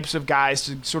the types of guys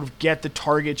to sort of get the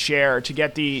target share, to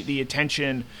get the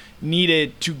attention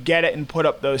needed to get it and put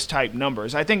up those type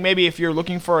numbers. I think maybe if you're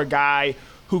looking for a guy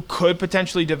who could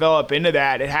potentially develop into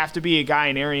that, it'd have to be a guy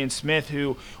in Arian Smith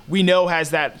who we know has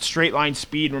that straight line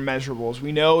speed measurables.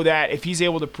 We know that if he's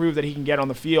able to prove that he can get on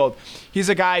the field, he's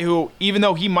a guy who, even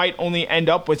though he might only end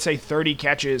up with, say, 30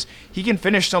 catches, he can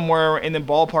finish somewhere in the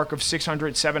ballpark of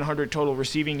 600, 700 total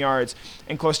receiving yards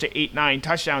and close to 8-9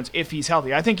 touchdowns if he's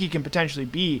healthy. I think he can potentially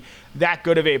be that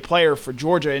good of a player for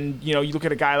Georgia. And, you look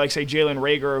at a guy like, say, Jalen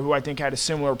Reagor, who I think had a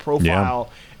similar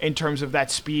profile in terms of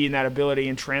that speed and that ability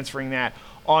and transferring that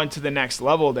on to the next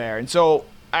level there. And so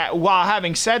while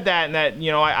having said that, and that,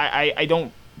 I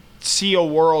don't see a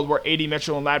world where A.D.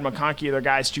 Mitchell and Ladd McConkey are the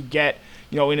guys to get,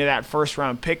 into that first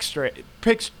round pick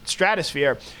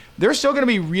stratosphere, they're still going to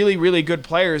be really, really good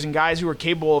players and guys who are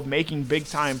capable of making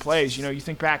big-time plays. You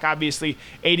think back, obviously,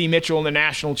 A.D. Mitchell in the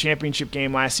national championship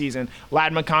game last season,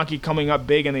 Ladd McConkey coming up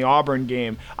big in the Auburn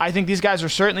game. I think these guys are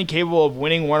certainly capable of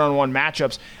winning one-on-one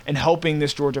matchups and helping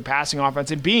this Georgia passing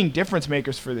offense and being difference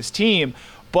makers for this team.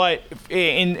 But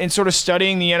in sort of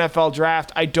studying the NFL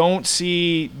draft, I don't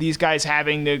see these guys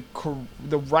having the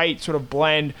right sort of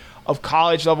blend of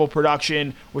college-level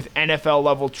production with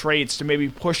NFL-level traits to maybe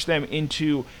push them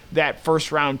into that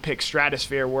first-round pick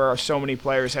stratosphere where so many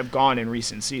players have gone in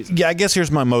recent seasons. Yeah, I guess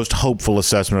here's my most hopeful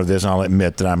assessment of this, and I'll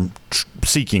admit that I'm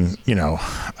seeking,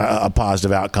 a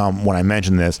positive outcome when I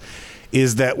mention this,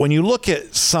 is that when you look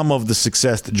at some of the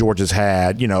success that Georgia's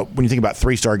had, when you think about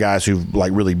three-star guys who've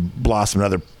really blossomed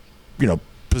in other,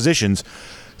 positions,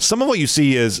 some of what you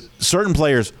see is certain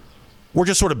players were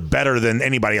just sort of better than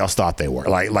anybody else thought they were.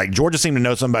 Like Georgia seemed to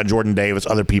know something about Jordan Davis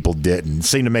other people didn't.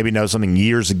 Seemed to maybe know something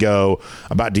years ago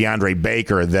about DeAndre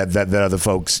Baker that other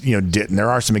folks, didn't. There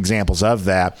are some examples of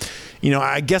that.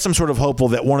 I guess I'm sort of hopeful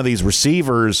that one of these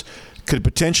receivers could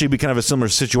potentially be kind of a similar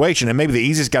situation. And maybe the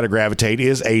easiest guy to gravitate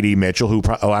is A.D. Mitchell, who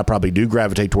I probably do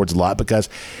gravitate towards a lot because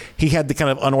he had the kind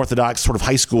of unorthodox sort of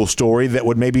high school story that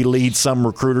would maybe lead some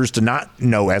recruiters to not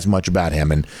know as much about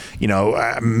him. And,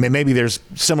 maybe there's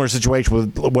similar situation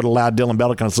with what allowed Dylan Bell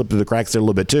to kind of slip through the cracks there a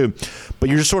little bit too. But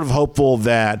you're just sort of hopeful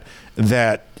that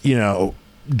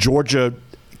Georgia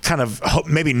kind of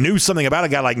maybe knew something about a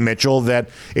guy like Mitchell that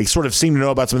it sort of seemed to know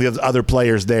about some of the other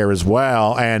players there as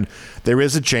well. And there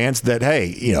is a chance that,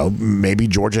 hey, maybe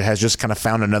Georgia has just kind of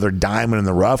found another diamond in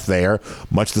the rough there,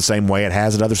 much the same way it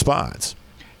has at other spots.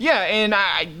 Yeah, and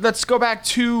let's go back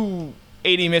to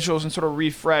A.D. Mitchell's and sort of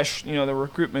refresh, the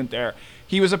recruitment there.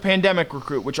 He was a pandemic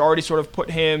recruit, which already sort of put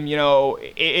him,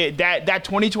 that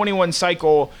 2021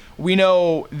 cycle, we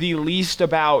know the least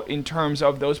about in terms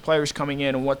of those players coming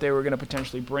in and what they were going to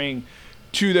potentially bring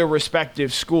to their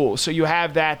respective schools. So you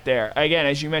have that there. Again,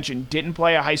 as you mentioned, didn't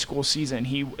play a high school season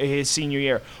his senior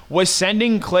year. Was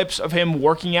sending clips of him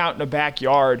working out in the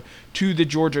backyard to the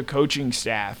Georgia coaching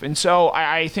staff. And so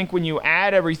I think when you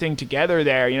add everything together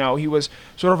there, he was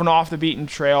sort of an off-the-beaten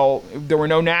trail. There were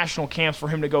no national camps for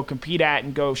him to go compete at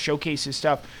and go showcase his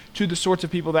stuff to the sorts of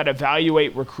people that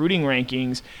evaluate recruiting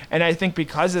rankings. And I think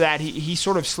because of that, he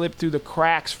sort of slipped through the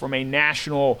cracks from a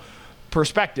national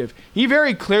perspective. He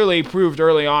very clearly proved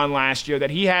early on last year that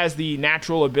he has the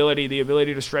natural ability, the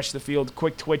ability to stretch the field.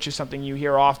 Quick twitch is something you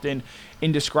hear often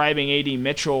in describing A.D.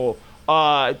 Mitchell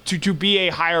to be a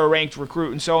higher ranked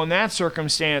recruit. And so in that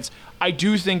circumstance, I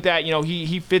do think that,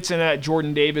 he fits in that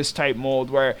Jordan Davis type mold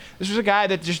where this was a guy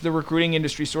that just the recruiting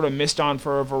industry sort of missed on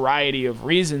for a variety of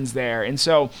reasons there. And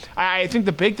so I think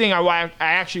the big thing I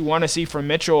actually want to see from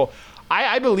Mitchell,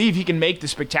 I believe he can make the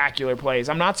spectacular plays.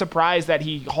 I'm not surprised that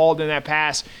he hauled in that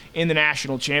pass in the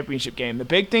national championship game. The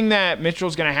big thing that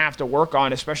Mitchell's going to have to work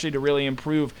on, especially to really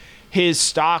improve his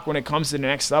stock when it comes to the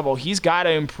next level, he's got to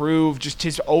improve just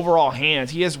his overall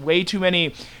hands. He has way too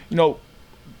many,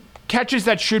 catches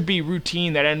that should be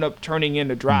routine that end up turning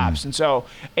into drops. And so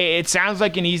it sounds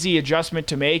like an easy adjustment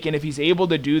to make. And if he's able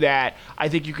to do that, I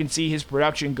think you can see his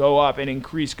production go up and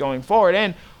increase going forward.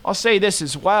 And I'll say this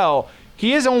as well.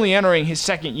 He is only entering his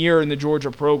second year in the Georgia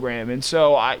program, and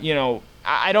so I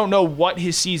don't know what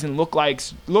his season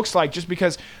looks like just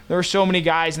because there are so many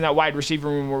guys in that wide receiver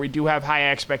room where we do have high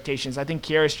expectations. I think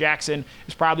Kearis Jackson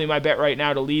is probably my bet right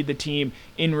now to lead the team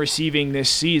in receiving this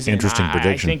season. Interesting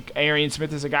prediction. I think Arian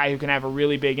Smith is a guy who can have a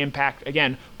really big impact,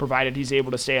 again, provided he's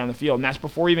able to stay on the field. And that's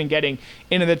before even getting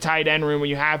into the tight end room when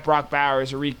you have Brock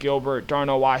Bowers, Arik Gilbert,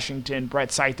 Darnell Washington,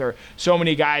 Brett Seither, so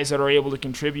many guys that are able to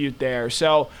contribute there.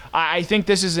 So I think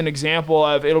this is an example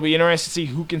of it'll be interesting to see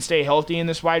who can stay healthy in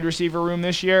this wide receiver room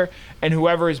this year, and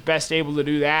whoever is best able to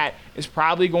do that is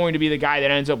probably going to be the guy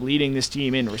that ends up leading this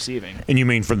team in receiving. And you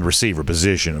mean from the receiver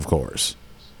position, of course.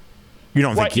 You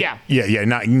don't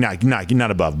think?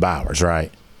 Not above Bowers,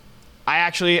 right?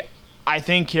 I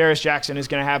think Kearis Jackson is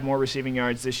going to have more receiving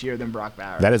yards this year than Brock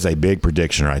Bowers. That is a big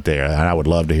prediction right there, and I would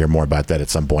love to hear more about that at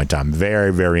some point in time.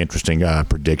 Very, very interesting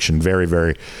prediction. Very,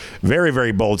 very, very,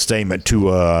 very bold statement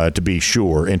to be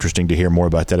sure. Interesting to hear more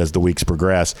about that as the weeks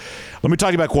progress. Let me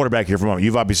talk about quarterback here for a moment.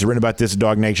 You've obviously written about this at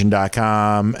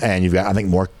DogNation.com, and you've got, I think,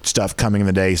 more stuff coming in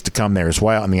the days to come there as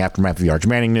well in the aftermath of the Arch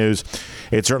Manning news.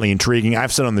 It's certainly intriguing.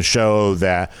 I've said on the show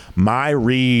that my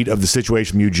read of the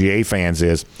situation from UGA fans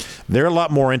is they're a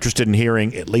lot more interested in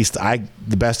hearing, at least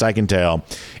the best I can tell,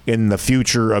 in the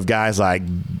future of guys like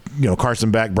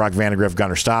Carson Beck, Brock Vandagriff,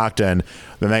 Gunnar Stockton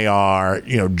than they are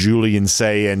Julian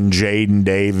Sayin, Jaden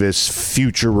Davis,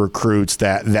 future recruits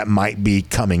that might be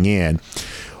coming in.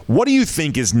 What do you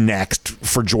think is next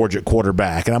for Georgia at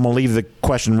quarterback? And I'm going to leave the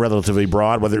question relatively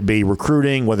broad, whether it be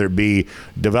recruiting, whether it be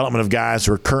development of guys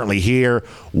who are currently here.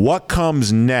 What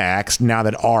comes next now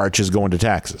that Arch is going to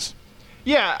Texas?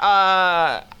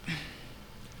 Yeah,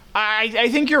 I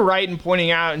think you're right in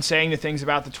pointing out and saying the things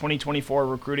about the 2024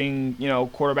 recruiting,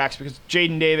 quarterbacks, because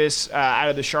Jaden Davis out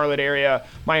of the Charlotte area,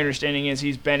 my understanding is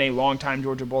he's been a longtime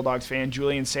Georgia Bulldogs fan.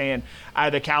 Julian Sayin out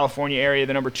of the California area,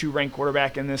 the number 2 ranked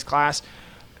quarterback in this class.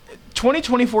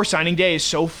 2024 signing day is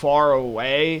so far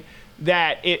away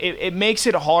that it makes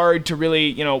it hard to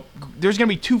really, there's going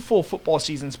to be 2 full football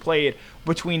seasons played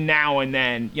between now and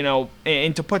then,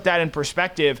 and to put that in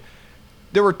perspective,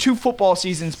 there were 2 football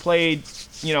seasons played.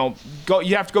 You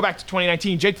have to go back to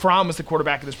 2019. Jake Fromm was the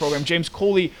quarterback of this program. James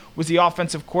Coley was the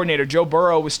offensive coordinator. Joe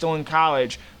Burrow was still in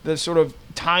college. The sort of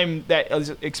time that is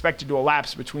expected to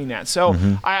elapse between that. So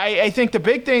I think the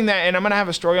big thing and I'm going to have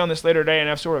a story on this later today, and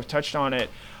I've sort of touched on it.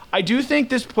 I do think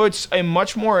this puts a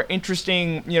much more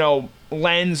interesting,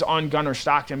 lens on Gunnar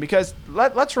Stockton, because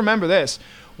let's remember this.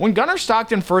 When Gunnar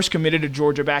Stockton first committed to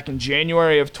Georgia back in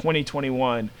January of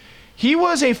 2021, he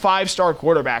was a 5-star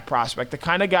quarterback prospect, the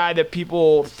kind of guy that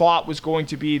people thought was going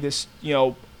to be this, I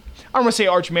don't want to say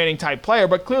Arch Manning type player,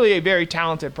 but clearly a very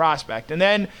talented prospect. And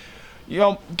then,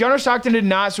 Gunnar Stockton did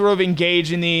not sort of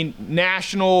engage in the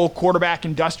national quarterback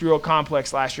industrial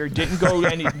complex last year, didn't go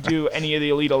do any of the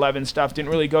Elite 11 stuff, didn't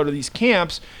really go to these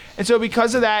camps. And so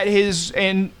because of that,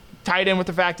 tied in with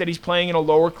the fact that he's playing in a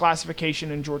lower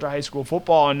classification in Georgia high school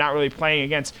football and not really playing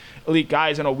against elite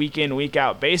guys on a week-in,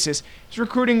 week-out basis, his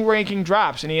recruiting ranking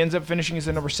drops, and he ends up finishing as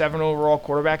the number 7 overall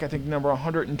quarterback, I think number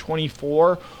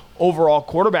 124 overall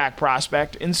quarterback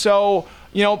prospect. And so,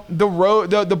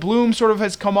 the bloom sort of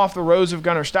has come off the rose of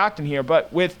Gunnar Stockton here,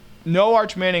 but with no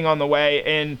Arch Manning on the way,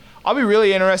 and I'll be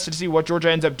really interested to see what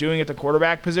Georgia ends up doing at the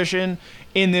quarterback position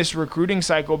in this recruiting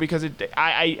cycle, because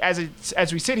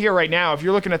as we sit here right now, if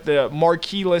you're looking at the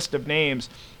marquee list of names,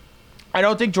 I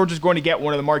don't think Georgia's going to get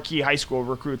one of the marquee high school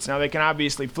recruits. Now, they can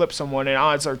obviously flip someone, and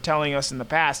odds are telling us in the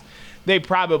past they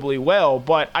probably will,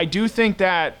 but I do think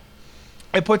that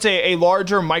it puts a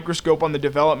larger microscope on the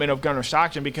development of Gunnar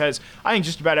Stockton, because I think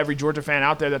just about every Georgia fan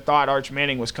out there that thought Arch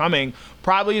Manning was coming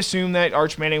probably assumed that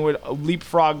Arch Manning would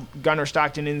leapfrog Gunnar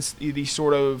Stockton in the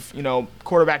sort of,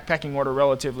 quarterback pecking order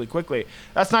relatively quickly.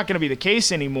 That's not going to be the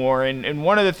case anymore, and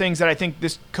one of the things that I think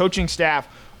this coaching staff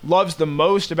loves the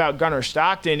most about Gunnar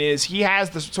Stockton is he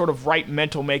has the sort of right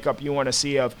mental makeup you want to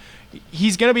see of.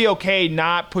 He's going to be okay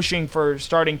not pushing for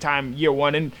starting time year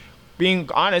 1, and being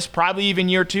honest, probably even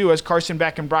year 2, as Carson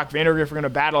Beck and Brock Vandagriff are going to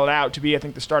battle it out to be, I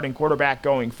think, the starting quarterback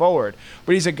going forward.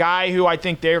 But he's a guy who I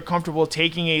think they're comfortable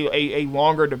taking a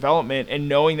longer development and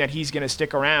knowing that he's going to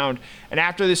stick around. And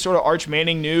after this sort of Arch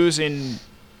Manning news, and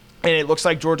it looks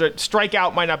like Georgia,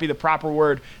 strikeout might not be the proper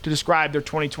word to describe their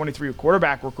 2023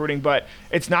 quarterback recruiting, but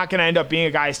it's not going to end up being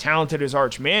a guy as talented as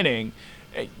Arch Manning.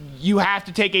 You have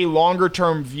to take a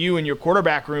longer-term view in your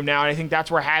quarterback room now, and I think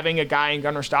that's where having a guy in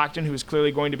Gunnar Stockton who is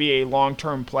clearly going to be a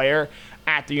long-term player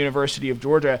at the University of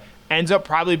Georgia ends up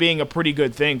probably being a pretty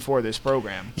good thing for this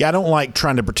program. Yeah, I don't like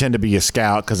trying to pretend to be a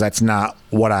scout, because that's not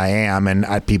what I am,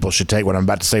 and people should take what I'm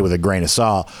about to say with a grain of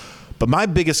salt. But my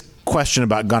biggest question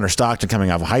about Gunnar Stockton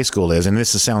coming out of high school is, and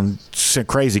this sounds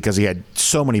crazy because he had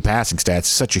so many passing stats,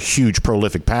 such a huge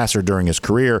prolific passer during his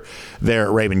career there at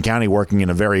Rabun County, working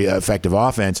in a very effective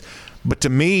offense. But to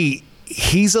me,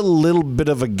 he's a little bit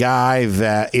of a guy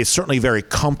that is certainly very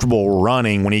comfortable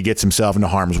running when he gets himself into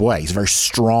harm's way. He's very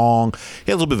strong.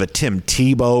 He has a little bit of a Tim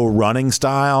Tebow running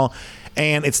style.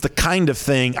 And it's the kind of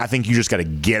thing I think you just got to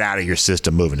get out of your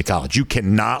system moving to college. You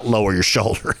cannot lower your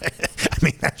shoulder I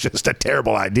mean, that's just a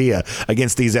terrible idea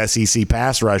against these SEC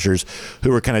pass rushers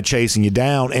who are kind of chasing you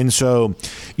down. And so,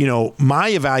 my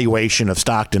evaluation of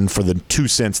Stockton for the 2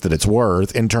 cents that it's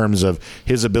worth in terms of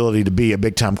his ability to be a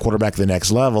big-time quarterback at the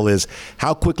next level is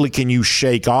how quickly can you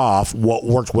shake off what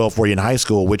worked well for you in high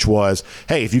school, which was,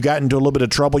 hey, if you got into a little bit of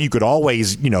trouble, you could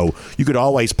always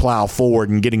plow forward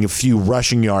and getting a few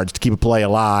rushing yards to keep a play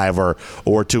alive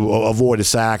or to avoid a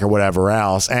sack or whatever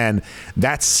else. And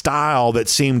that style that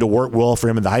seemed to work well for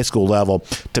him at the high school level,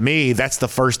 to me, that's the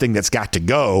first thing that's got to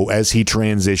go as he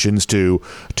transitions to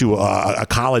a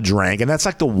college rank. And that's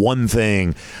like the one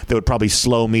thing that would probably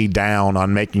slow me down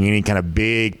on making any kind of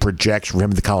big projection for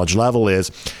him at the college level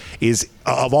is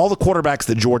of all the quarterbacks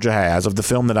that Georgia has, of the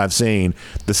film that I've seen,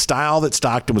 the style that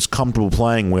Stockton was comfortable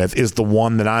playing with is the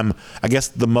one that I'm, I guess,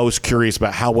 the most curious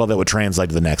about how well that would translate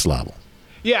to the next level.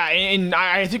 Yeah, and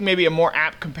I think maybe a more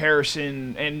apt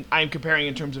comparison, and I'm comparing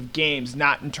in terms of games,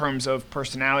 not in terms of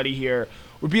personality here,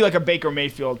 would be like a Baker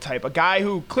Mayfield type, a guy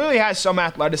who clearly has some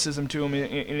athleticism to him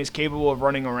and is capable of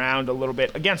running around a little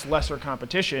bit against lesser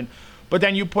competition, but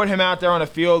then you put him out there on a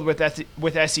field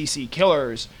with SEC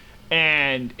killers,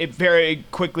 and it very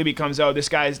quickly becomes, this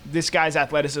guy's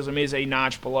athleticism is a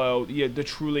notch below the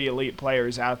truly elite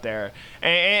players out there.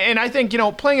 And I think,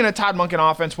 playing in a Todd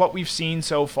Monken offense, what we've seen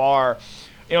so far,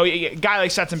 a guy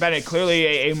like Stetson Bennett, clearly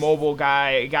a mobile guy,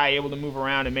 a guy able to move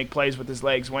around and make plays with his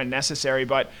legs when necessary.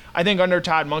 But I think under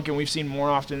Todd Monken, we've seen more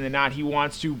often than not, he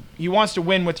wants to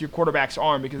win with your quarterback's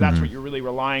arm, because that's what you're really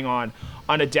relying on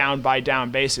a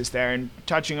down-by-down basis there. And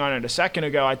touching on it a second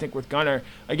ago, I think with Gunnar,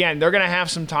 again, they're going to have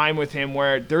some time with him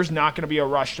where there's not going to be a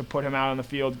rush to put him out on the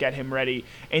field, get him ready,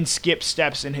 and skip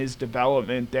steps in his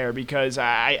development there, because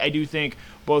I do think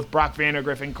both Brock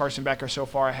Vandagriff and Carson Beck are so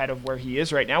far ahead of where he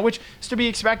is right now, which is to be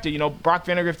expected. Brock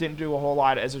Vandagriff didn't do a whole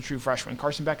lot as a true freshman.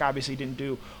 Carson Beck obviously didn't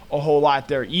do a whole lot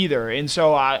there either. And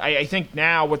so I think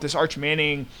now what this Arch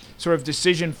Manning sort of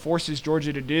decision forces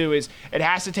Georgia to do is it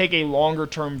has to take a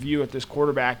longer-term view at this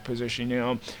quarterback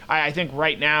position. I think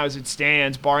right now as it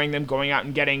stands, barring them going out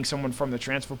and getting someone from the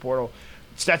transfer portal,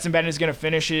 Stetson Bennett is going to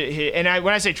finish it. And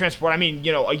when I say transfer portal, I mean,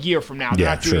 a year from now. They're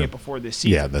not doing it before this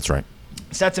season. Yeah, that's right.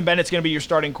 Stetson Bennett's going to be your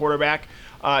starting quarterback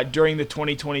during the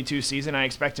 2022 season. I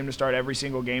expect him to start every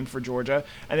single game for Georgia.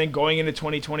 And then going into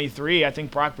 2023, I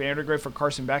think Brock Vandagriff or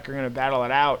Carson Beck are going to battle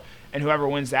it out. And whoever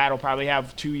wins that will probably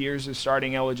have 2 years of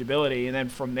starting eligibility. And then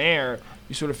from there,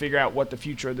 you sort of figure out what the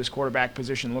future of this quarterback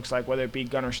position looks like, whether it be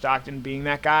Gunnar Stockton being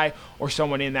that guy or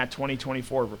someone in that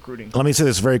 2024 recruiting. Let me say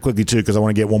this very quickly, too, because I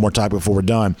want to get one more topic before we're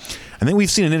done. I think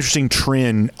we've seen an interesting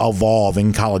trend evolve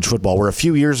in college football where a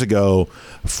few years ago,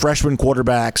 freshman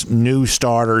quarterbacks, new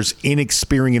starters,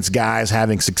 inexperienced guys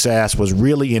having success was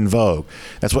really in vogue.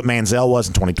 That's what Manziel was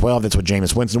in 2012. That's what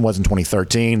Jameis Winston was in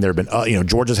 2013. There have been,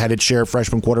 Georgia's had its share of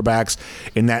freshman quarterbacks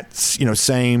in that,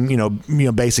 same,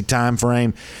 basic time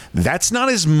frame. That's not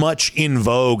as much in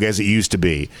vogue as it used to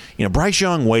be. Bryce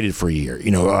Young waited for a year.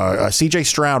 C.J.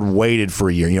 Stroud waited for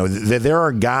a year. There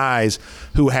are guys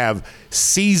who have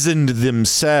seasoned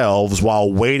themselves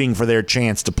while waiting for their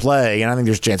chance to play. And I think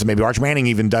there's a chance that maybe Arch Manning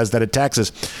even does that at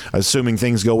Texas, assuming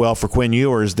things go well for Quinn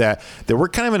Ewers, that we're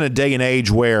kind of in a day and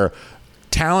age where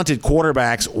talented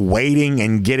quarterbacks waiting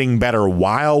and getting better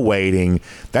while waiting,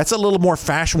 that's a little more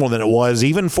fashionable than it was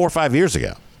even 4 or 5 years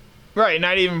ago. Right, and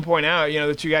I'd even point out,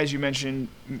 the two guys you mentioned,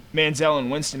 Manziel and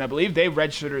Winston, I believe they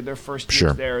redshirted their first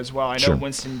years there as well. I know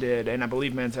Winston did, and I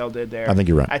believe Manziel did there. I think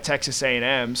you're right. At Texas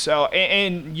A&M. So,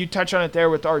 and you touch on it there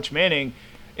with Arch Manning.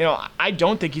 I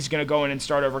don't think he's going to go in and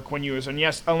start over Quinn Ewers,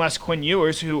 unless Quinn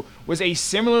Ewers, who was a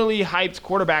similarly hyped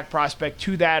quarterback prospect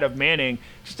to that of Manning,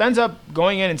 just ends up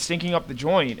going in and stinking up the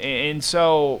joint. And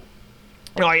so,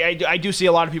 I do see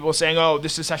a lot of people saying,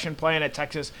 this secession plan at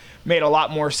Texas made a lot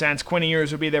more sense. Quinn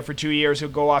Ewers will be there for 2 years. He'll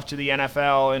go off to the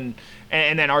NFL,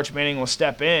 and then Arch Manning will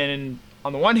step in. And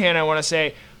on the one hand, I want to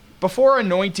say, before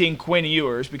anointing Quinn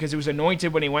Ewers, because he was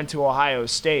anointed when he went to Ohio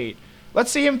State,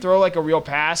 let's see him throw like a real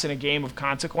pass in a game of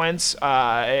consequence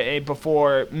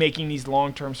before making these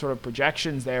long-term sort of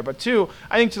projections there. But two,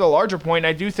 I think to the larger point,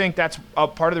 I do think that's a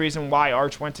part of the reason why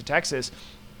Arch went to Texas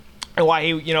and why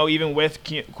he, even with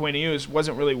Quinn Ewers,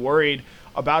 wasn't really worried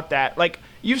about that. Like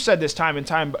you've said this time and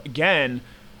time again,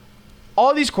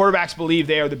 all these quarterbacks believe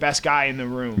they are the best guy in the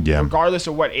room, regardless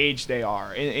of what age they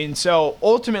are. And so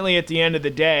ultimately at the end of the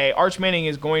day, Arch Manning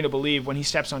is going to believe when he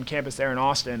steps on campus there in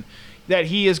Austin that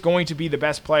he is going to be the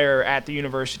best player at the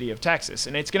University of Texas.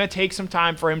 And it's going to take some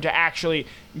time for him to actually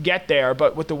get there.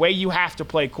 But with the way you have to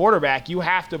play quarterback, you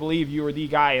have to believe you are the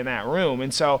guy in that room.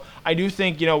 And so I do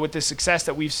think, with the success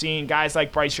that we've seen guys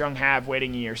like Bryce Young have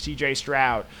waiting a year, C.J.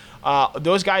 Stroud,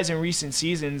 Those guys in recent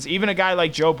seasons, even a guy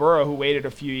like Joe Burrow who waited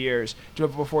a few years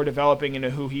before developing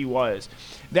into who he was,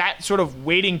 that sort of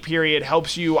waiting period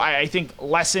helps you, I think,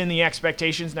 lessen the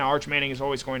expectations. Now, Arch Manning is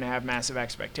always going to have massive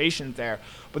expectations there,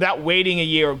 but that waiting a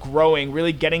year, growing,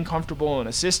 really getting comfortable in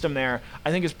a system there,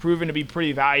 I think has proven to be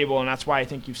pretty valuable, and that's why I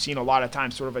think you've seen a lot of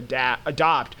times sort of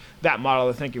adopt that model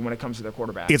of thinking when it comes to their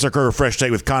quarterback. It's our Kroger Fresh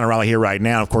Take with Connor Raleigh here right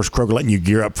now. Of course, Kroger letting you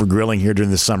gear up for grilling here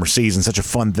during the summer season. Such a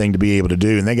fun thing to be able to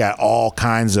do, and they got all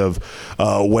kinds of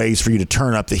ways for you to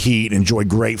turn up the heat, enjoy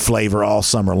great flavor all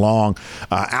summer long.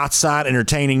 Outside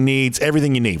entertaining needs,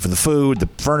 everything you need for the food, the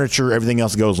furniture, everything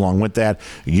else that goes along with that.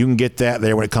 You can get that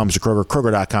there when it comes to Kroger.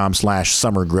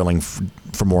 Kroger.com/summer grilling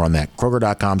for more on that.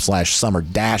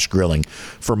 Kroger.com/summer-grilling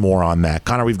for more on that.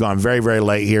 Connor, we've gone very, very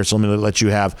late here, so let me let you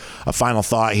have a final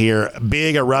thought here.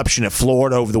 Big eruption at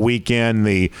Florida over the weekend.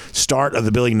 The start of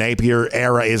the Billy Napier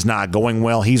era is not going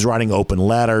well. He's writing open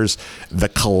letters. The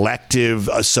collective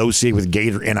associated with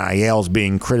Gator NIL is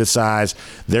being criticized.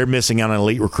 They're missing out on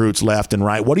elite recruits left and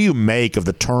right. What do you make of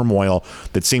the turmoil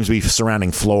that seems to be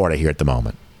surrounding Florida here at the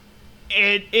moment?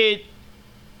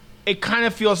 It kind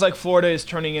of feels like Florida is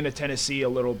turning into Tennessee a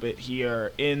little bit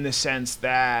here, in the sense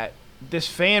that this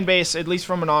fan base, at least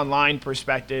from an online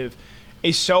perspective,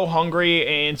 is so hungry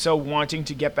and so wanting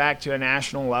to get back to a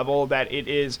national level that it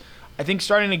is, I think,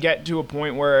 starting to get to a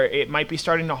point where it might be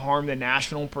starting to harm the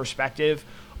national perspective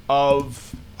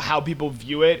of how people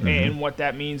view it and what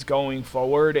that means going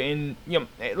forward. And, you know,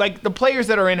 like the players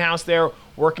that are in-house there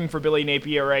working for Billy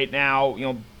Napier right now, you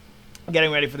know,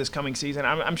 getting ready for this coming season,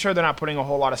 I'm sure they're not putting a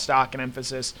whole lot of stock and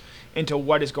emphasis into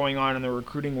what is going on in the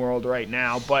recruiting world right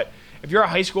now. But if you're a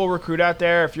high school recruit out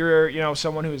there, if you're, you know,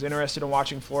 someone who's interested in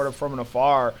watching Florida from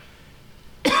afar,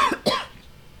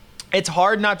 it's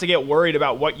hard not to get worried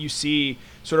about what you see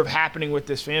sort of happening with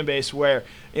this fan base, where,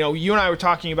 you know, you and I were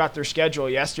talking about their schedule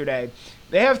yesterday.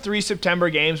 They have 3 September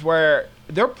games where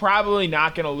they're probably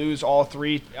not going to lose all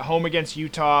 3: home against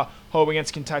Utah, home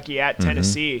against Kentucky, at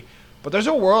Tennessee. But there's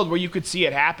a world where you could see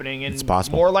it happening, and it's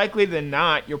possible. More likely than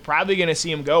not, you're probably going to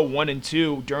see them go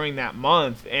 1-2 during that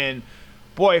month. And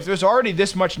boy, if there's already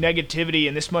this much negativity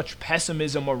and this much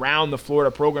pessimism around the Florida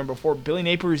program before Billy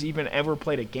Napier's even ever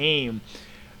played a game,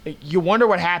 you wonder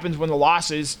what happens when the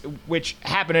losses, which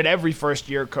happen at every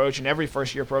first-year coach and every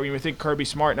first-year program. You think Kirby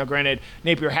Smart, now granted,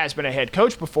 Napier has been a head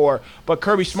coach before, but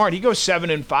Kirby Smart, he goes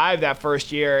 7-5 that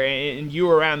first year, and you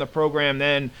were around the program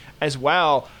then as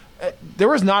well. There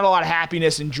was not a lot of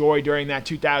happiness and joy during that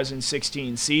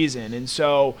 2016 season. And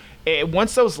so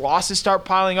once those losses start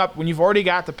piling up, when you've already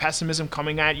got the pessimism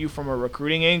coming at you from a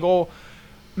recruiting angle,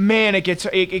 man, it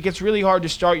gets really hard to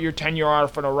start your tenure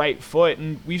off on the right foot.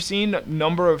 And we've seen a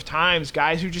number of times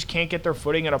guys who just can't get their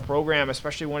footing in a program,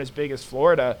 especially one as big as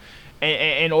Florida,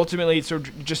 and ultimately it sort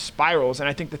of just spirals. And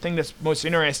I think the thing that's most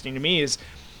interesting to me is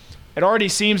it already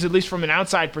seems, at least from an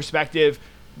outside perspective,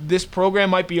 this program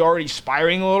might be already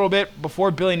spiraling a little bit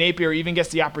before Billy Napier even gets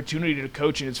the opportunity to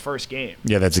coach in his first game.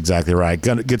 Yeah, that's exactly right.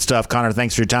 Good stuff. Connor,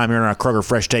 thanks for your time here on our Kroger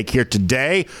Fresh Take here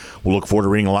today. We'll look forward to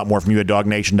reading a lot more from you at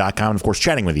DogNation.com and, of course,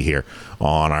 chatting with you here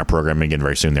on our program again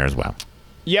very soon there as well.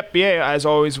 Yep, yeah, as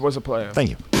always, was a pleasure.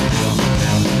 Thank you.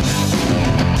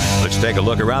 Let's take a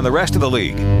look around the rest of the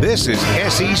league. This is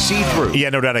SEC Through. Yeah,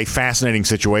 no doubt a fascinating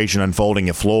situation unfolding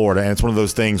in Florida, and it's one of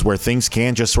those things where things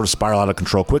can just sort of spiral out of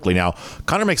control quickly. Now,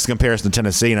 Connor makes a comparison to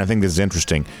Tennessee, and I think this is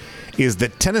interesting, is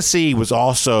that Tennessee was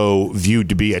also viewed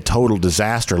to be a total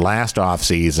disaster last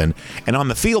offseason, and on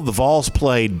the field, the Vols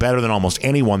played better than almost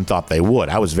anyone thought they would.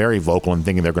 I was very vocal in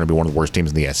thinking they're going to be one of the worst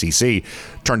teams in the SEC.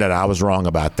 Turned out I was wrong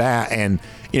about that, and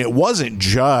it wasn't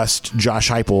just Josh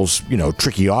Heupel's,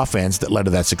 tricky offense that led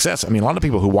to that success. I mean, a lot of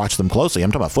people who watch them closely, I'm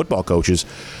talking about football coaches,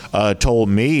 told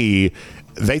me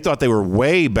they thought they were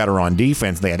way better on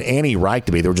defense than they had any right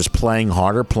to be. They were just playing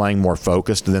harder, playing more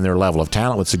focused, and then their level of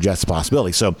talent would suggest a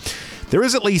possibility. So there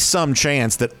is at least some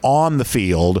chance that on the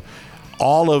field,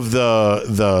 all of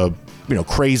the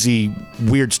crazy,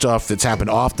 weird stuff that's happened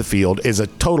off the field is a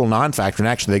total non-factor, and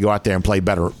actually they go out there and play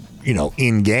better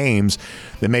in games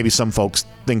than maybe some folks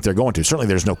think they're going to. Certainly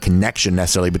there's no connection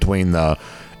necessarily between the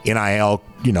NIL,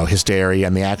 hysteria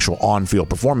and the actual on-field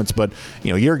performance. But,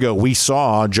 a year ago we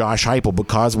saw Josh Heupel,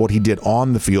 because of what he did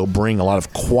on the field, bring a lot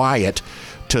of quiet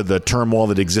to the turmoil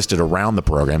that existed around the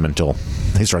program until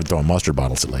they started throwing mustard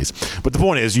bottles at least. But the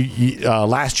point is,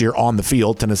 last year on the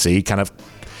field, Tennessee kind of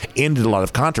ended a lot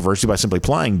of controversy by simply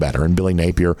playing better. And Billy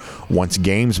Napier, once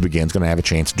games begin, is going to have a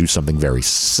chance to do something very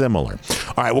similar.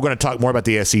 All right, we're going to talk more about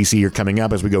the SEC here coming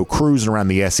up as we go cruising around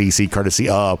the SEC courtesy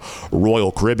of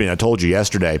Royal Caribbean. I told you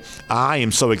yesterday, I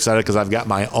am so excited because I've got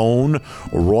my own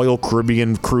Royal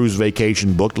Caribbean cruise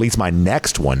vacation booked, at least my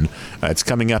next one. It's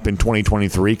coming up in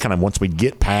 2023, kind of once we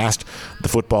get past the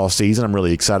football season. I'm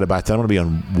really excited about that. I'm going to be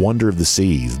on Wonder of the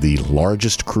Seas, the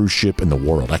largest cruise ship in the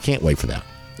world. I can't wait for that.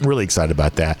 I'm really excited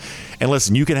about that. And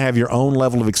listen, you can have your own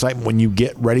level of excitement when you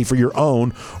get ready for your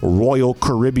own Royal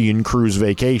Caribbean cruise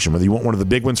vacation. Whether you want one of the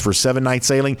big ones for 7-night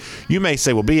sailing, you may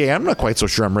say, well, BA, I'm not quite so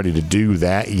sure I'm ready to do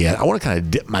that yet. I want to kind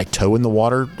of dip my toe in the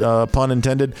water, pun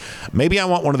intended. Maybe I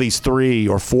want one of these 3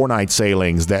 or 4-night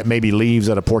sailings that maybe leaves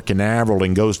out of Port Canaveral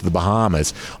and goes to the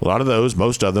Bahamas. A lot of those,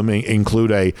 most of them,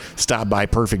 include a stop by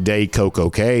Perfect Day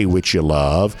Coco Cay, which you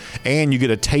love, and you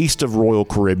get a taste of Royal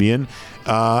Caribbean.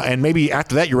 And maybe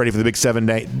after that, you're ready for the big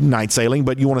 7-night sailing,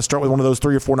 but you want to start with one of those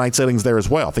 3 or 4-night sailings there as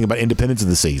well. Think about Independence of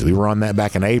the Seas. We were on that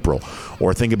back in April.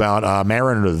 Or think about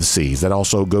Mariner of the Seas. That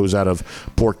also goes out of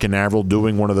Port Canaveral,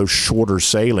 doing one of those shorter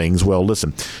sailings. Well,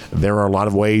 listen, there are a lot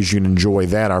of ways you can enjoy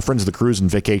that. Our friends at the Cruise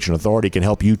and Vacation Authority can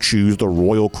help you choose the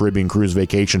Royal Caribbean cruise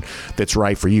vacation that's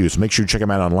right for you. So make sure you check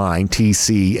them out online,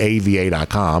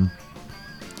 tcava.com.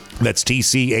 That's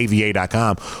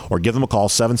tcava.com, or give them a call,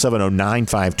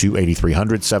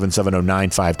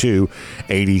 770-952-8300,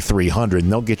 770-952-8300,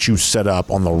 and they'll get you set up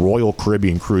on the Royal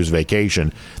Caribbean cruise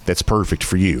vacation that's perfect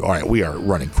for you. All right, we are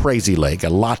running crazy late,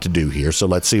 got a lot to do here, so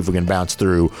let's see if we can bounce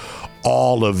through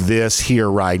all of this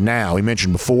here right now. We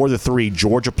mentioned before the 3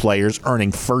 Georgia players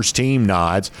earning first-team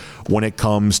nods when it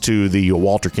comes to the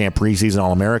Walter Camp preseason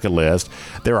All-America list.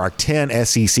 There are 10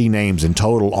 SEC names in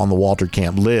total on the Walter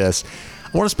Camp list.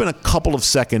 I want to spend a couple of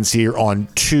seconds here on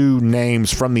 2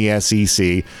 names from the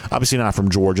SEC, obviously not from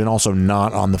Georgia, and also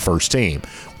not on the first team.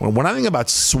 When I think about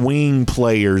swing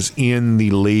players in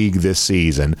the league this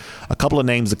season, a couple of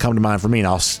names that come to mind for me, and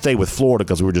I'll stay with Florida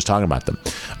because we were just talking about them.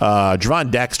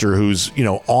 Javon Dexter, who's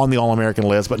on the All-American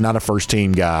list, but not a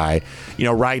first-team guy.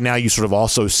 Right now you sort of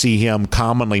also see him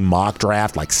commonly mock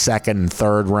draft like 2nd and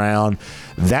 3rd round.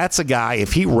 That's a guy,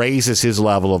 if he raises his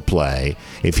level of play,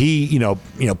 if he,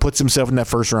 puts himself in that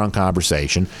first-round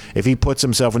conversation, if he puts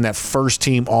himself in that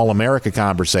first-team All-America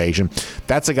conversation,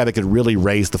 that's a guy that could really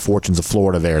raise the fortunes of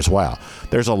Florida there as well.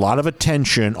 There's a lot of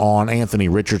attention on Anthony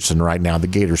Richardson right now, the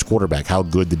Gators quarterback, how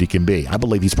good that he can be. I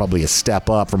believe he's probably a step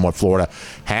up from what Florida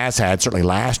has had, certainly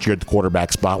last year at the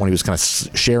quarterback spot when he was kind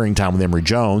of sharing time with Emory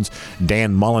Jones.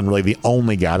 Dan Mullen really the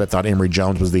only guy that thought Emory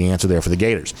Jones was the answer there for the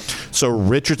Gators. So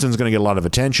Richardson's going to get a lot of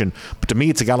attention, but to me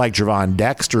it's a guy like Javon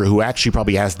Dexter who actually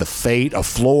probably has the fate of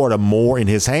Florida more in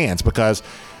his hands, because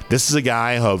this is a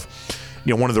guy of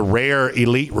one of the rare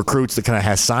elite recruits that kind of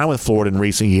has signed with Florida in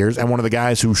recent years, and one of the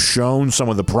guys who's shown some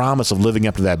of the promise of living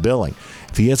up to that billing.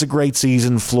 If he has a great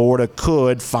season, Florida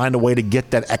could find a way to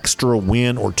get that extra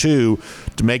win or 2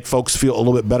 to make folks feel a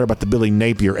little bit better about the Billy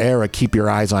Napier era. Keep your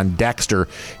eyes on Dexter.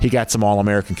 He got some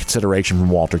All-American consideration from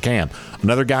Walter Camp.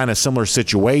 Another guy in a similar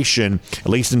situation, at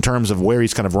least in terms of where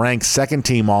he's kind of ranked,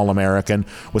 2nd-team All-American,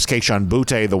 was Kayshon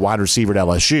Boutte, the wide receiver at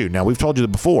LSU. Now, we've told you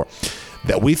before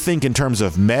that we think in terms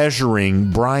of measuring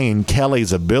Brian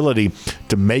Kelly's ability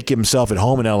to make himself at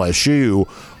home in LSU,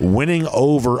 winning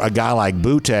over a guy like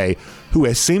Boutte, who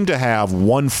has seemed to have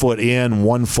 1 foot in,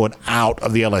 1 foot out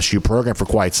of the LSU program for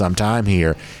quite some time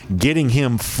here, getting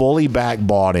him fully back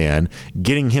bought in,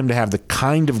 getting him to have the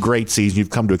kind of great season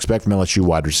you've come to expect from LSU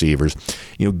wide receivers,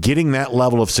 getting that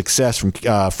level of success from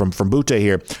Boutte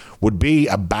here would be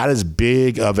about as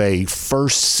big of a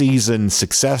first season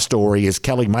success story as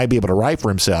Kelly might be able to write for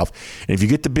himself. And if you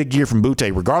get the big year from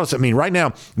Boutte, regardless, right now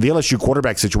the LSU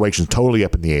quarterback situation is totally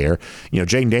up in the air.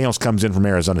 Jaden Daniels comes in from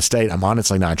Arizona State. I'm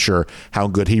honestly not sure how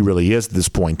good he really is at this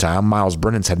point in time. Miles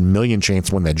Brennan's had a million chance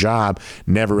to win that job,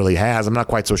 never really has. I'm not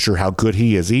quite so sure how good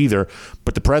he is either.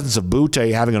 But the presence of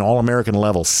Boutte having an All-American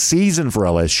level season for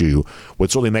LSU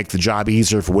would certainly make the job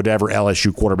easier for whatever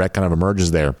LSU quarterback kind of emerges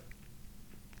there.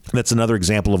 That's another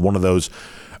example of one of those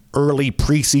early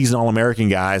preseason All-American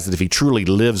guys that if he truly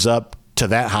lives up to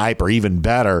that hype or even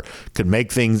better, could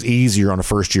make things easier on a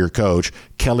first-year coach.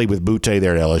 Kelly with Boutte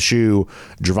there at LSU,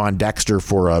 Javon Dexter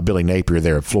for Billy Napier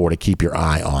there at Florida. Keep your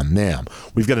eye on them.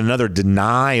 We've got another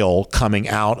denial coming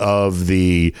out of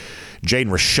the Jaden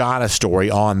Rashada story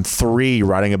on 3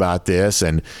 writing about this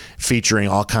and featuring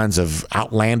all kinds of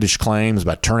outlandish claims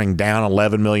about turning down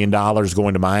 $11 million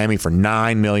going to Miami for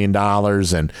 $9 million.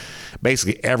 And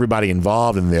basically everybody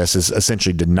involved in this is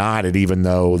essentially denied it, even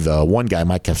though the one guy,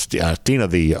 Mike Castino,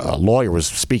 the lawyer, was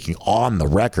speaking on the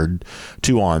record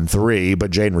 2 on 3.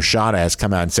 But Jaden Rashada has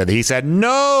come out and said that he's had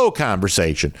no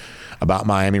conversation about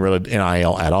Miami-related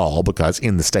NIL at all, because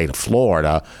in the state of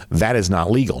Florida, that is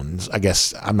not legal. And I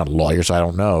guess I'm not a lawyer, so I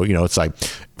don't know. It's like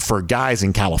for guys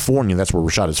in California, that's where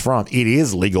Rashad is from, it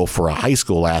is legal for a high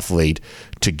school athlete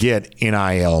to get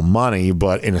NIL money,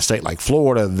 but in a state like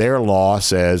Florida, their law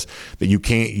says that you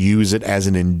can't use it as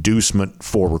an inducement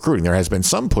for recruiting. There has been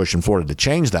some push in Florida to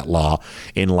change that law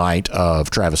in light of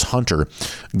Travis Hunter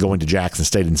going to Jackson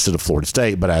State instead of Florida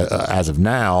State, but as of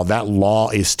now, that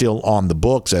law is still on the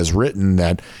books as written,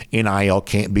 that NIL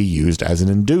can't be used as an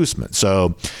inducement.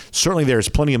 So certainly there's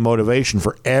plenty of motivation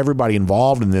for everybody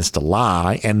involved in this to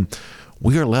lie, and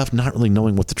we are left not really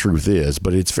knowing what the truth is,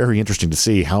 but it's very interesting to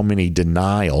see how many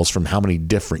denials from how many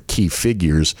different key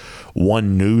figures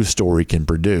one news story can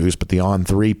produce. But the On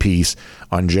 3 piece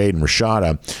on Jaden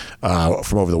Rashada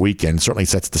from over the weekend certainly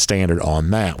sets the standard on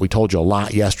that. We told you a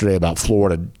lot yesterday about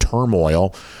Florida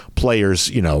turmoil,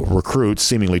 players, recruits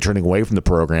seemingly turning away from the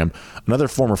program. Another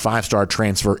former 5-star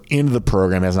transfer into the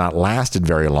program has not lasted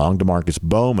very long, DeMarcus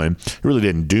Bowman. He really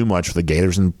didn't do much for the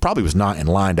Gators and probably was not in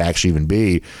line to actually even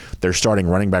be their starting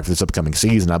running back for this upcoming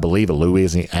season. I believe a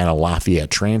Louisiana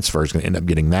Lafayette transfer is going to end up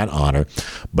getting that honor.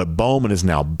 But Bowman is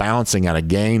now bouncing out of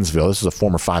Gainesville. This is a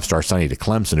former 5-star signing to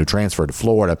Clemson who transferred to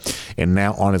Florida and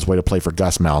now on his way to play for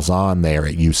Gus Malzahn there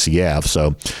at UCF.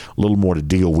 So a little more to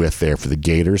deal with there for the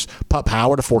Gators. Pup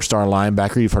Howard, a 4-star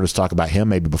linebacker. You've heard us talk about him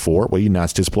maybe before. Well, he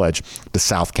announced his pledge to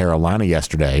South Carolina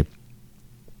yesterday.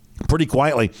 Pretty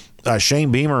quietly,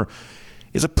 Shane Beamer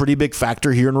is a pretty big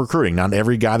factor here in recruiting. Not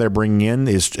every guy they're bringing in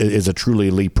is a truly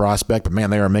elite prospect, but man,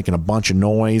 they are making a bunch of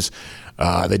noise.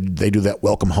 They do that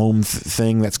welcome home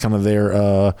thing. That's kind of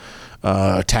their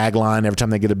tagline every time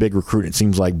they get a big recruit. It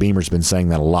seems like Beamer's been saying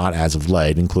that a lot as of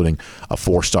late, including a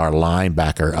 4-star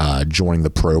linebacker joining the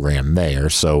program there.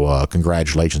 So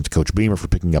congratulations to Coach Beamer for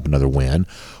picking up another win.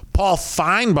 Paul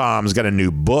Feinbaum's got a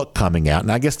new book coming out,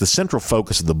 and I guess the central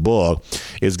focus of the book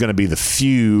is going to be the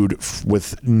feud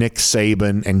with Nick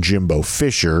Saban and Jimbo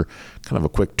Fisher. Kind of a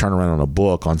quick turnaround on a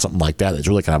book on something like that that's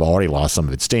really kind of already lost some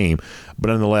of its steam. But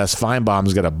nonetheless,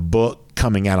 Feinbaum's got a book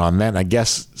coming out on that, and I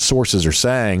guess sources are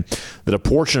saying that a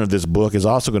portion of this book is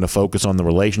also going to focus on the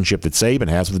relationship that Saban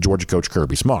has with the Georgia coach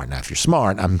Kirby Smart. Now, if you're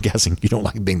smart, I'm guessing you don't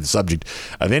like being the subject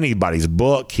of anybody's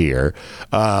book here,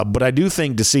 but I do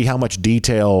think to see how much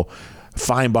detail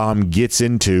Feinbaum gets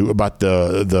into about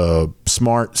the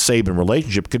Smart-Saban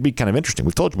relationship could be kind of interesting.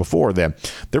 We've told you before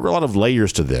that there were a lot of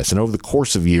layers to this, and over the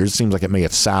course of years, it seems like it may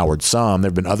have soured some. There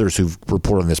have been others who've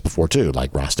reported on this before, too,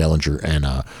 like Ross Dellinger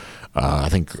and I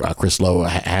think Chris Lowe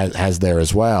has there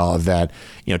as well, that,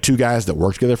 two guys that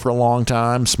worked together for a long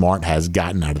time. Smart has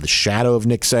gotten out of the shadow of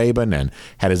Nick Saban and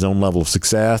had his own level of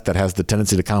success that has the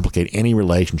tendency to complicate any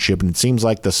relationship. And it seems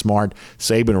like the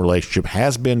Smart-Saban relationship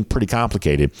has been pretty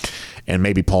complicated. And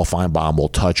maybe Paul Feinbaum will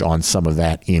touch on some of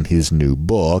that in his new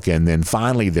book. And then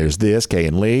finally, there's this,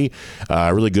 Kayin Lee,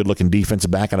 a really good-looking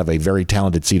defensive back out of a very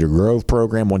talented Cedar Grove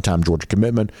program, one-time Georgia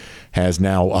commitment, has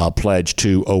now pledged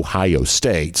to Ohio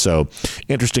State. So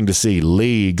interesting to see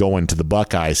Lee going to the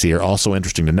Buckeyes here. Also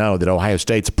interesting to know that Ohio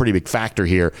State's a pretty big factor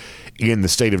here in the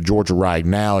state of Georgia right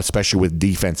now, especially with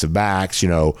defensive backs.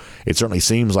 It certainly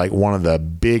seems like one of the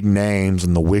big names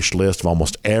on the wish list of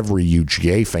almost every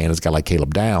UGA fan is a guy like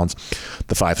Caleb Downs,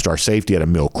 the 5-star safety out of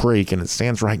Mill Creek. And it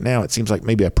stands right now, it seems like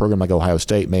maybe a program like Ohio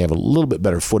State may have a little bit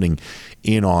better footing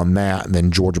in on that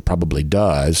than Georgia probably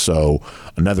does. So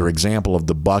another example of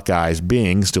the Buckeyes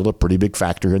being still a pretty big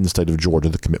factor in the state of Georgia,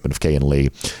 the commitment of Kayin Lee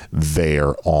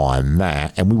there on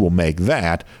that. And we will make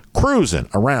that cruising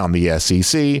around the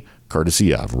SEC,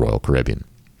 courtesy of Royal Caribbean.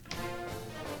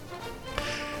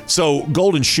 So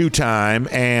golden shoe time,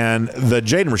 and the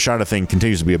Jaden Rashada thing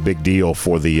continues to be a big deal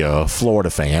for the Florida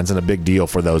fans and a big deal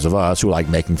for those of us who like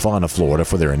making fun of Florida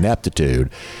for their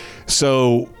ineptitude.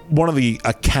 So one of the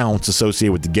accounts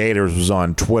associated with the Gators was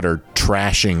on Twitter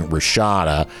trashing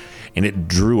Rashada, and it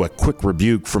drew a quick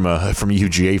rebuke from a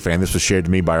UGA fan. This was shared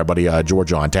to me by our buddy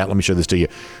George on tap. Let me show this to you.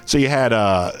 So you had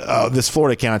this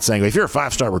Florida account saying, if you're a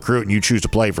 5-star recruit and you choose to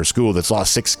play for a school that's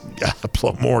lost 6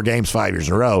 more games 5 years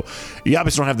in a row, you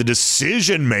obviously don't have the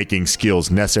decision-making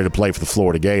skills necessary to play for the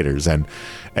Florida Gators. And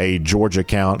a Georgia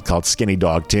account called Skinny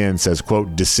Dog 10 says,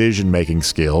 quote, decision-making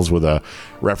skills, with a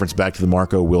reference back to the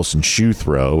Marco Wilson shoe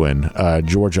throw. And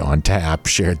Georgia on Tap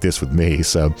shared this with me.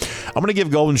 So I'm going to give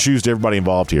golden shoes to everybody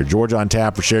involved here. Georgia on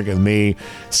Tap for sharing it with me,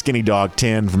 Skinny Dog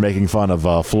 10 for making fun of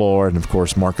Floor, and, of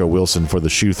course, Marco Wilson for the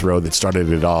shoe throw that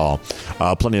started it all.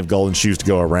 Plenty of golden shoes to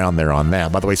go around there on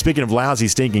that. By the way, speaking of lousy,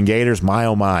 stinking Gators, my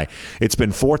oh my, it's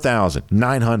been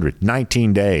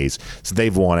 4,919 days since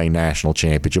they've won a national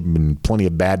championship. Been plenty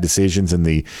of bad decisions in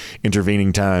the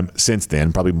intervening time since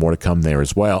then. Probably more to come there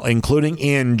as well, including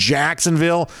in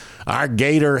Jacksonville. Our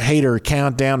Gator Hater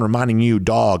Countdown reminding you,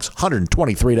 dogs,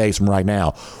 123 days from right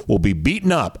now, will be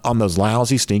beating up on those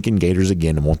lousy, stinking Gators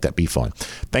again, and won't that be fun?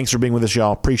 Thanks for being with us,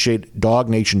 y'all. Appreciate Dog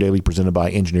Nation Daily, presented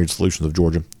by Engineered Solutions of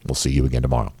Georgia. We'll see you again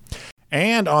tomorrow.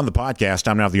 And on the podcast,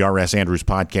 I'm now the R.S. Andrews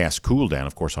Podcast Cool Down.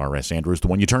 Of course, R.S. Andrews, the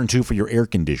one you turn to for your air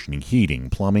conditioning, heating,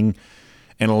 plumbing,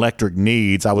 and electric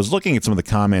needs. I was looking at some of the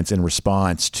comments in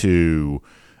response to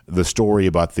the story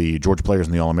about the Georgia players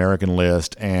on the All-American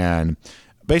list, and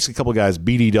basically a couple of guys,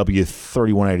 BDW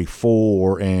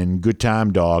 3184 and Good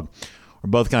Time Dog, were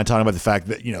both kind of talking about the fact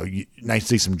that, nice to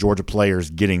see some Georgia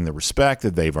players getting the respect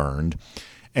that they've earned.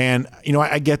 And,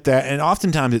 I get that. And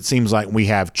oftentimes it seems like we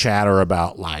have chatter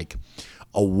about like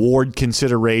award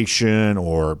consideration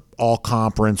or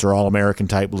all-conference or all-American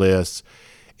type lists.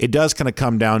 It does kind of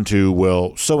come down to,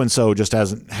 well, so-and-so just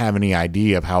doesn't have any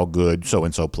idea of how good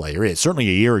so-and-so player is. Certainly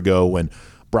a year ago when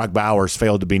Brock Bowers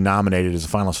failed to be nominated as a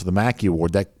finalist for the Mackey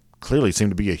Award, that clearly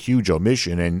seemed to be a huge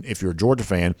omission. And if you're a Georgia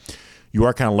fan, you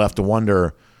are kind of left to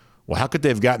wonder, well, how could they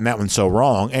have gotten that one so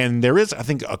wrong? And there is, I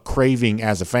think, a craving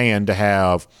as a fan to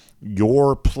have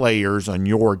your players on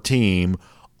your team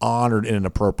honored in an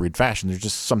appropriate fashion. There's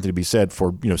just something to be said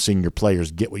for, seeing your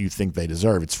players get what you think they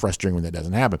deserve. It's frustrating when that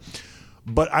doesn't happen.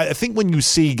 But I think when you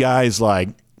see guys like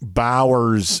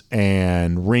Bowers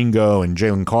and Ringo and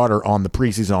Jalen Carter on the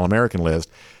preseason All-American list,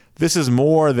 this is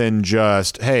more than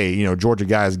just, hey, Georgia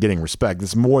guys getting respect.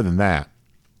 It's more than that.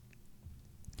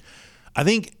 I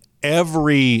think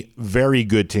every very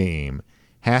good team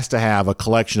has to have a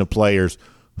collection of players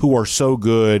who are so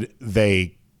good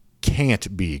they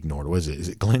can't be ignored. What is it? Is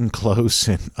it Glenn Close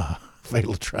and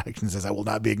Fatal Attraction says, I will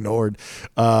not be ignored.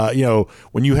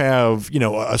 When you have,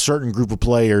 a certain group of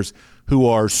players who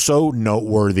are so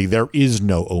noteworthy, there is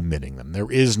no omitting them.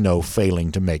 There is no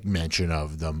failing to make mention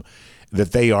of them,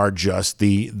 that they are just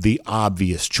the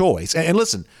obvious choice. And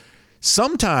listen,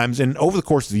 sometimes, and over the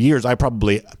course of the years, I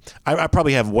probably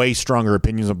have way stronger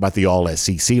opinions about the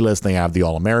All-SEC list than I have the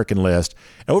All-American list.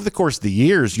 And over the course of the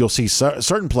years, you'll see a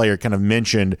certain player kind of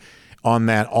mentioned on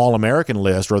that All-American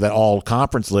list or that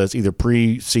All-Conference list, either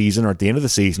preseason or at the end of the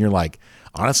season. You're like,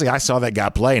 honestly, I saw that guy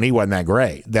play and he wasn't that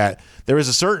great. That there is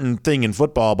a certain thing in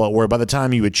football, but where by the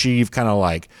time you achieve kind of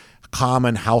like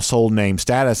common household name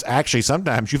status, actually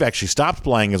sometimes you've actually stopped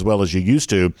playing as well as you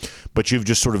used to, but you've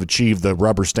just sort of achieved the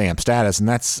rubber stamp status, and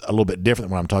that's a little bit different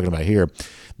than what I'm talking about here.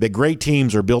 That great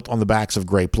teams are built on the backs of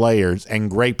great players,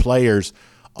 and great players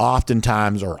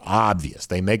oftentimes are obvious.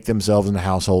 They make themselves into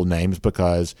household names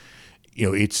because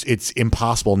it's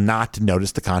impossible not to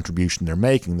notice the contribution they're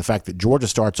making. The fact that Georgia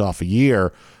starts off a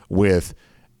year with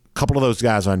a couple of those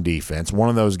guys on defense, one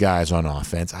of those guys on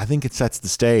offense, I think it sets the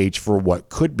stage for what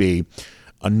could be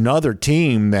another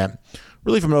team that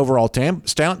really from an overall talent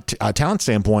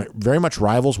standpoint very much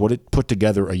rivals what it put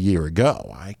together a year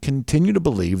ago. I continue to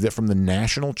believe that from the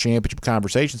national championship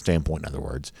conversation standpoint, in other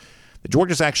words, that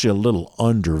Georgia's actually a little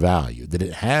undervalued, that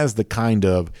it has the kind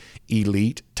of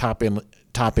elite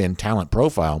top-end talent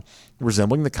profile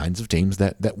resembling the kinds of teams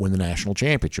that win the national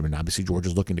championship. And obviously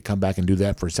Georgia's looking to come back and do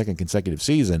that for a second consecutive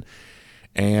season.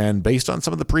 And based on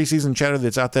some of the preseason chatter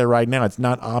that's out there right now, it's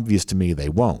not obvious to me they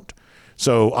won't.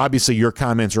 So obviously your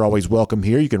comments are always welcome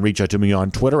here. You can reach out to me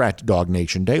on Twitter at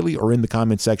DogNationDaily or in the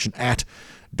comment section at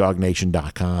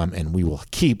DogNation.com, and we will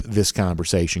keep this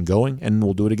conversation going, and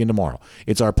we'll do it again tomorrow.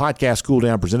 It's our podcast Cool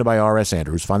Down presented by R.S.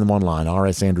 Andrews. Find them online,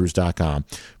 rsandrews.com,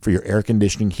 for your air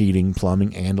conditioning, heating,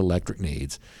 plumbing, and electric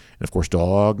needs. And, of course,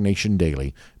 Dog Nation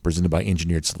Daily, presented by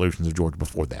Engineered Solutions of Georgia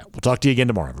before that. We'll talk to you again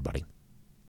tomorrow, everybody.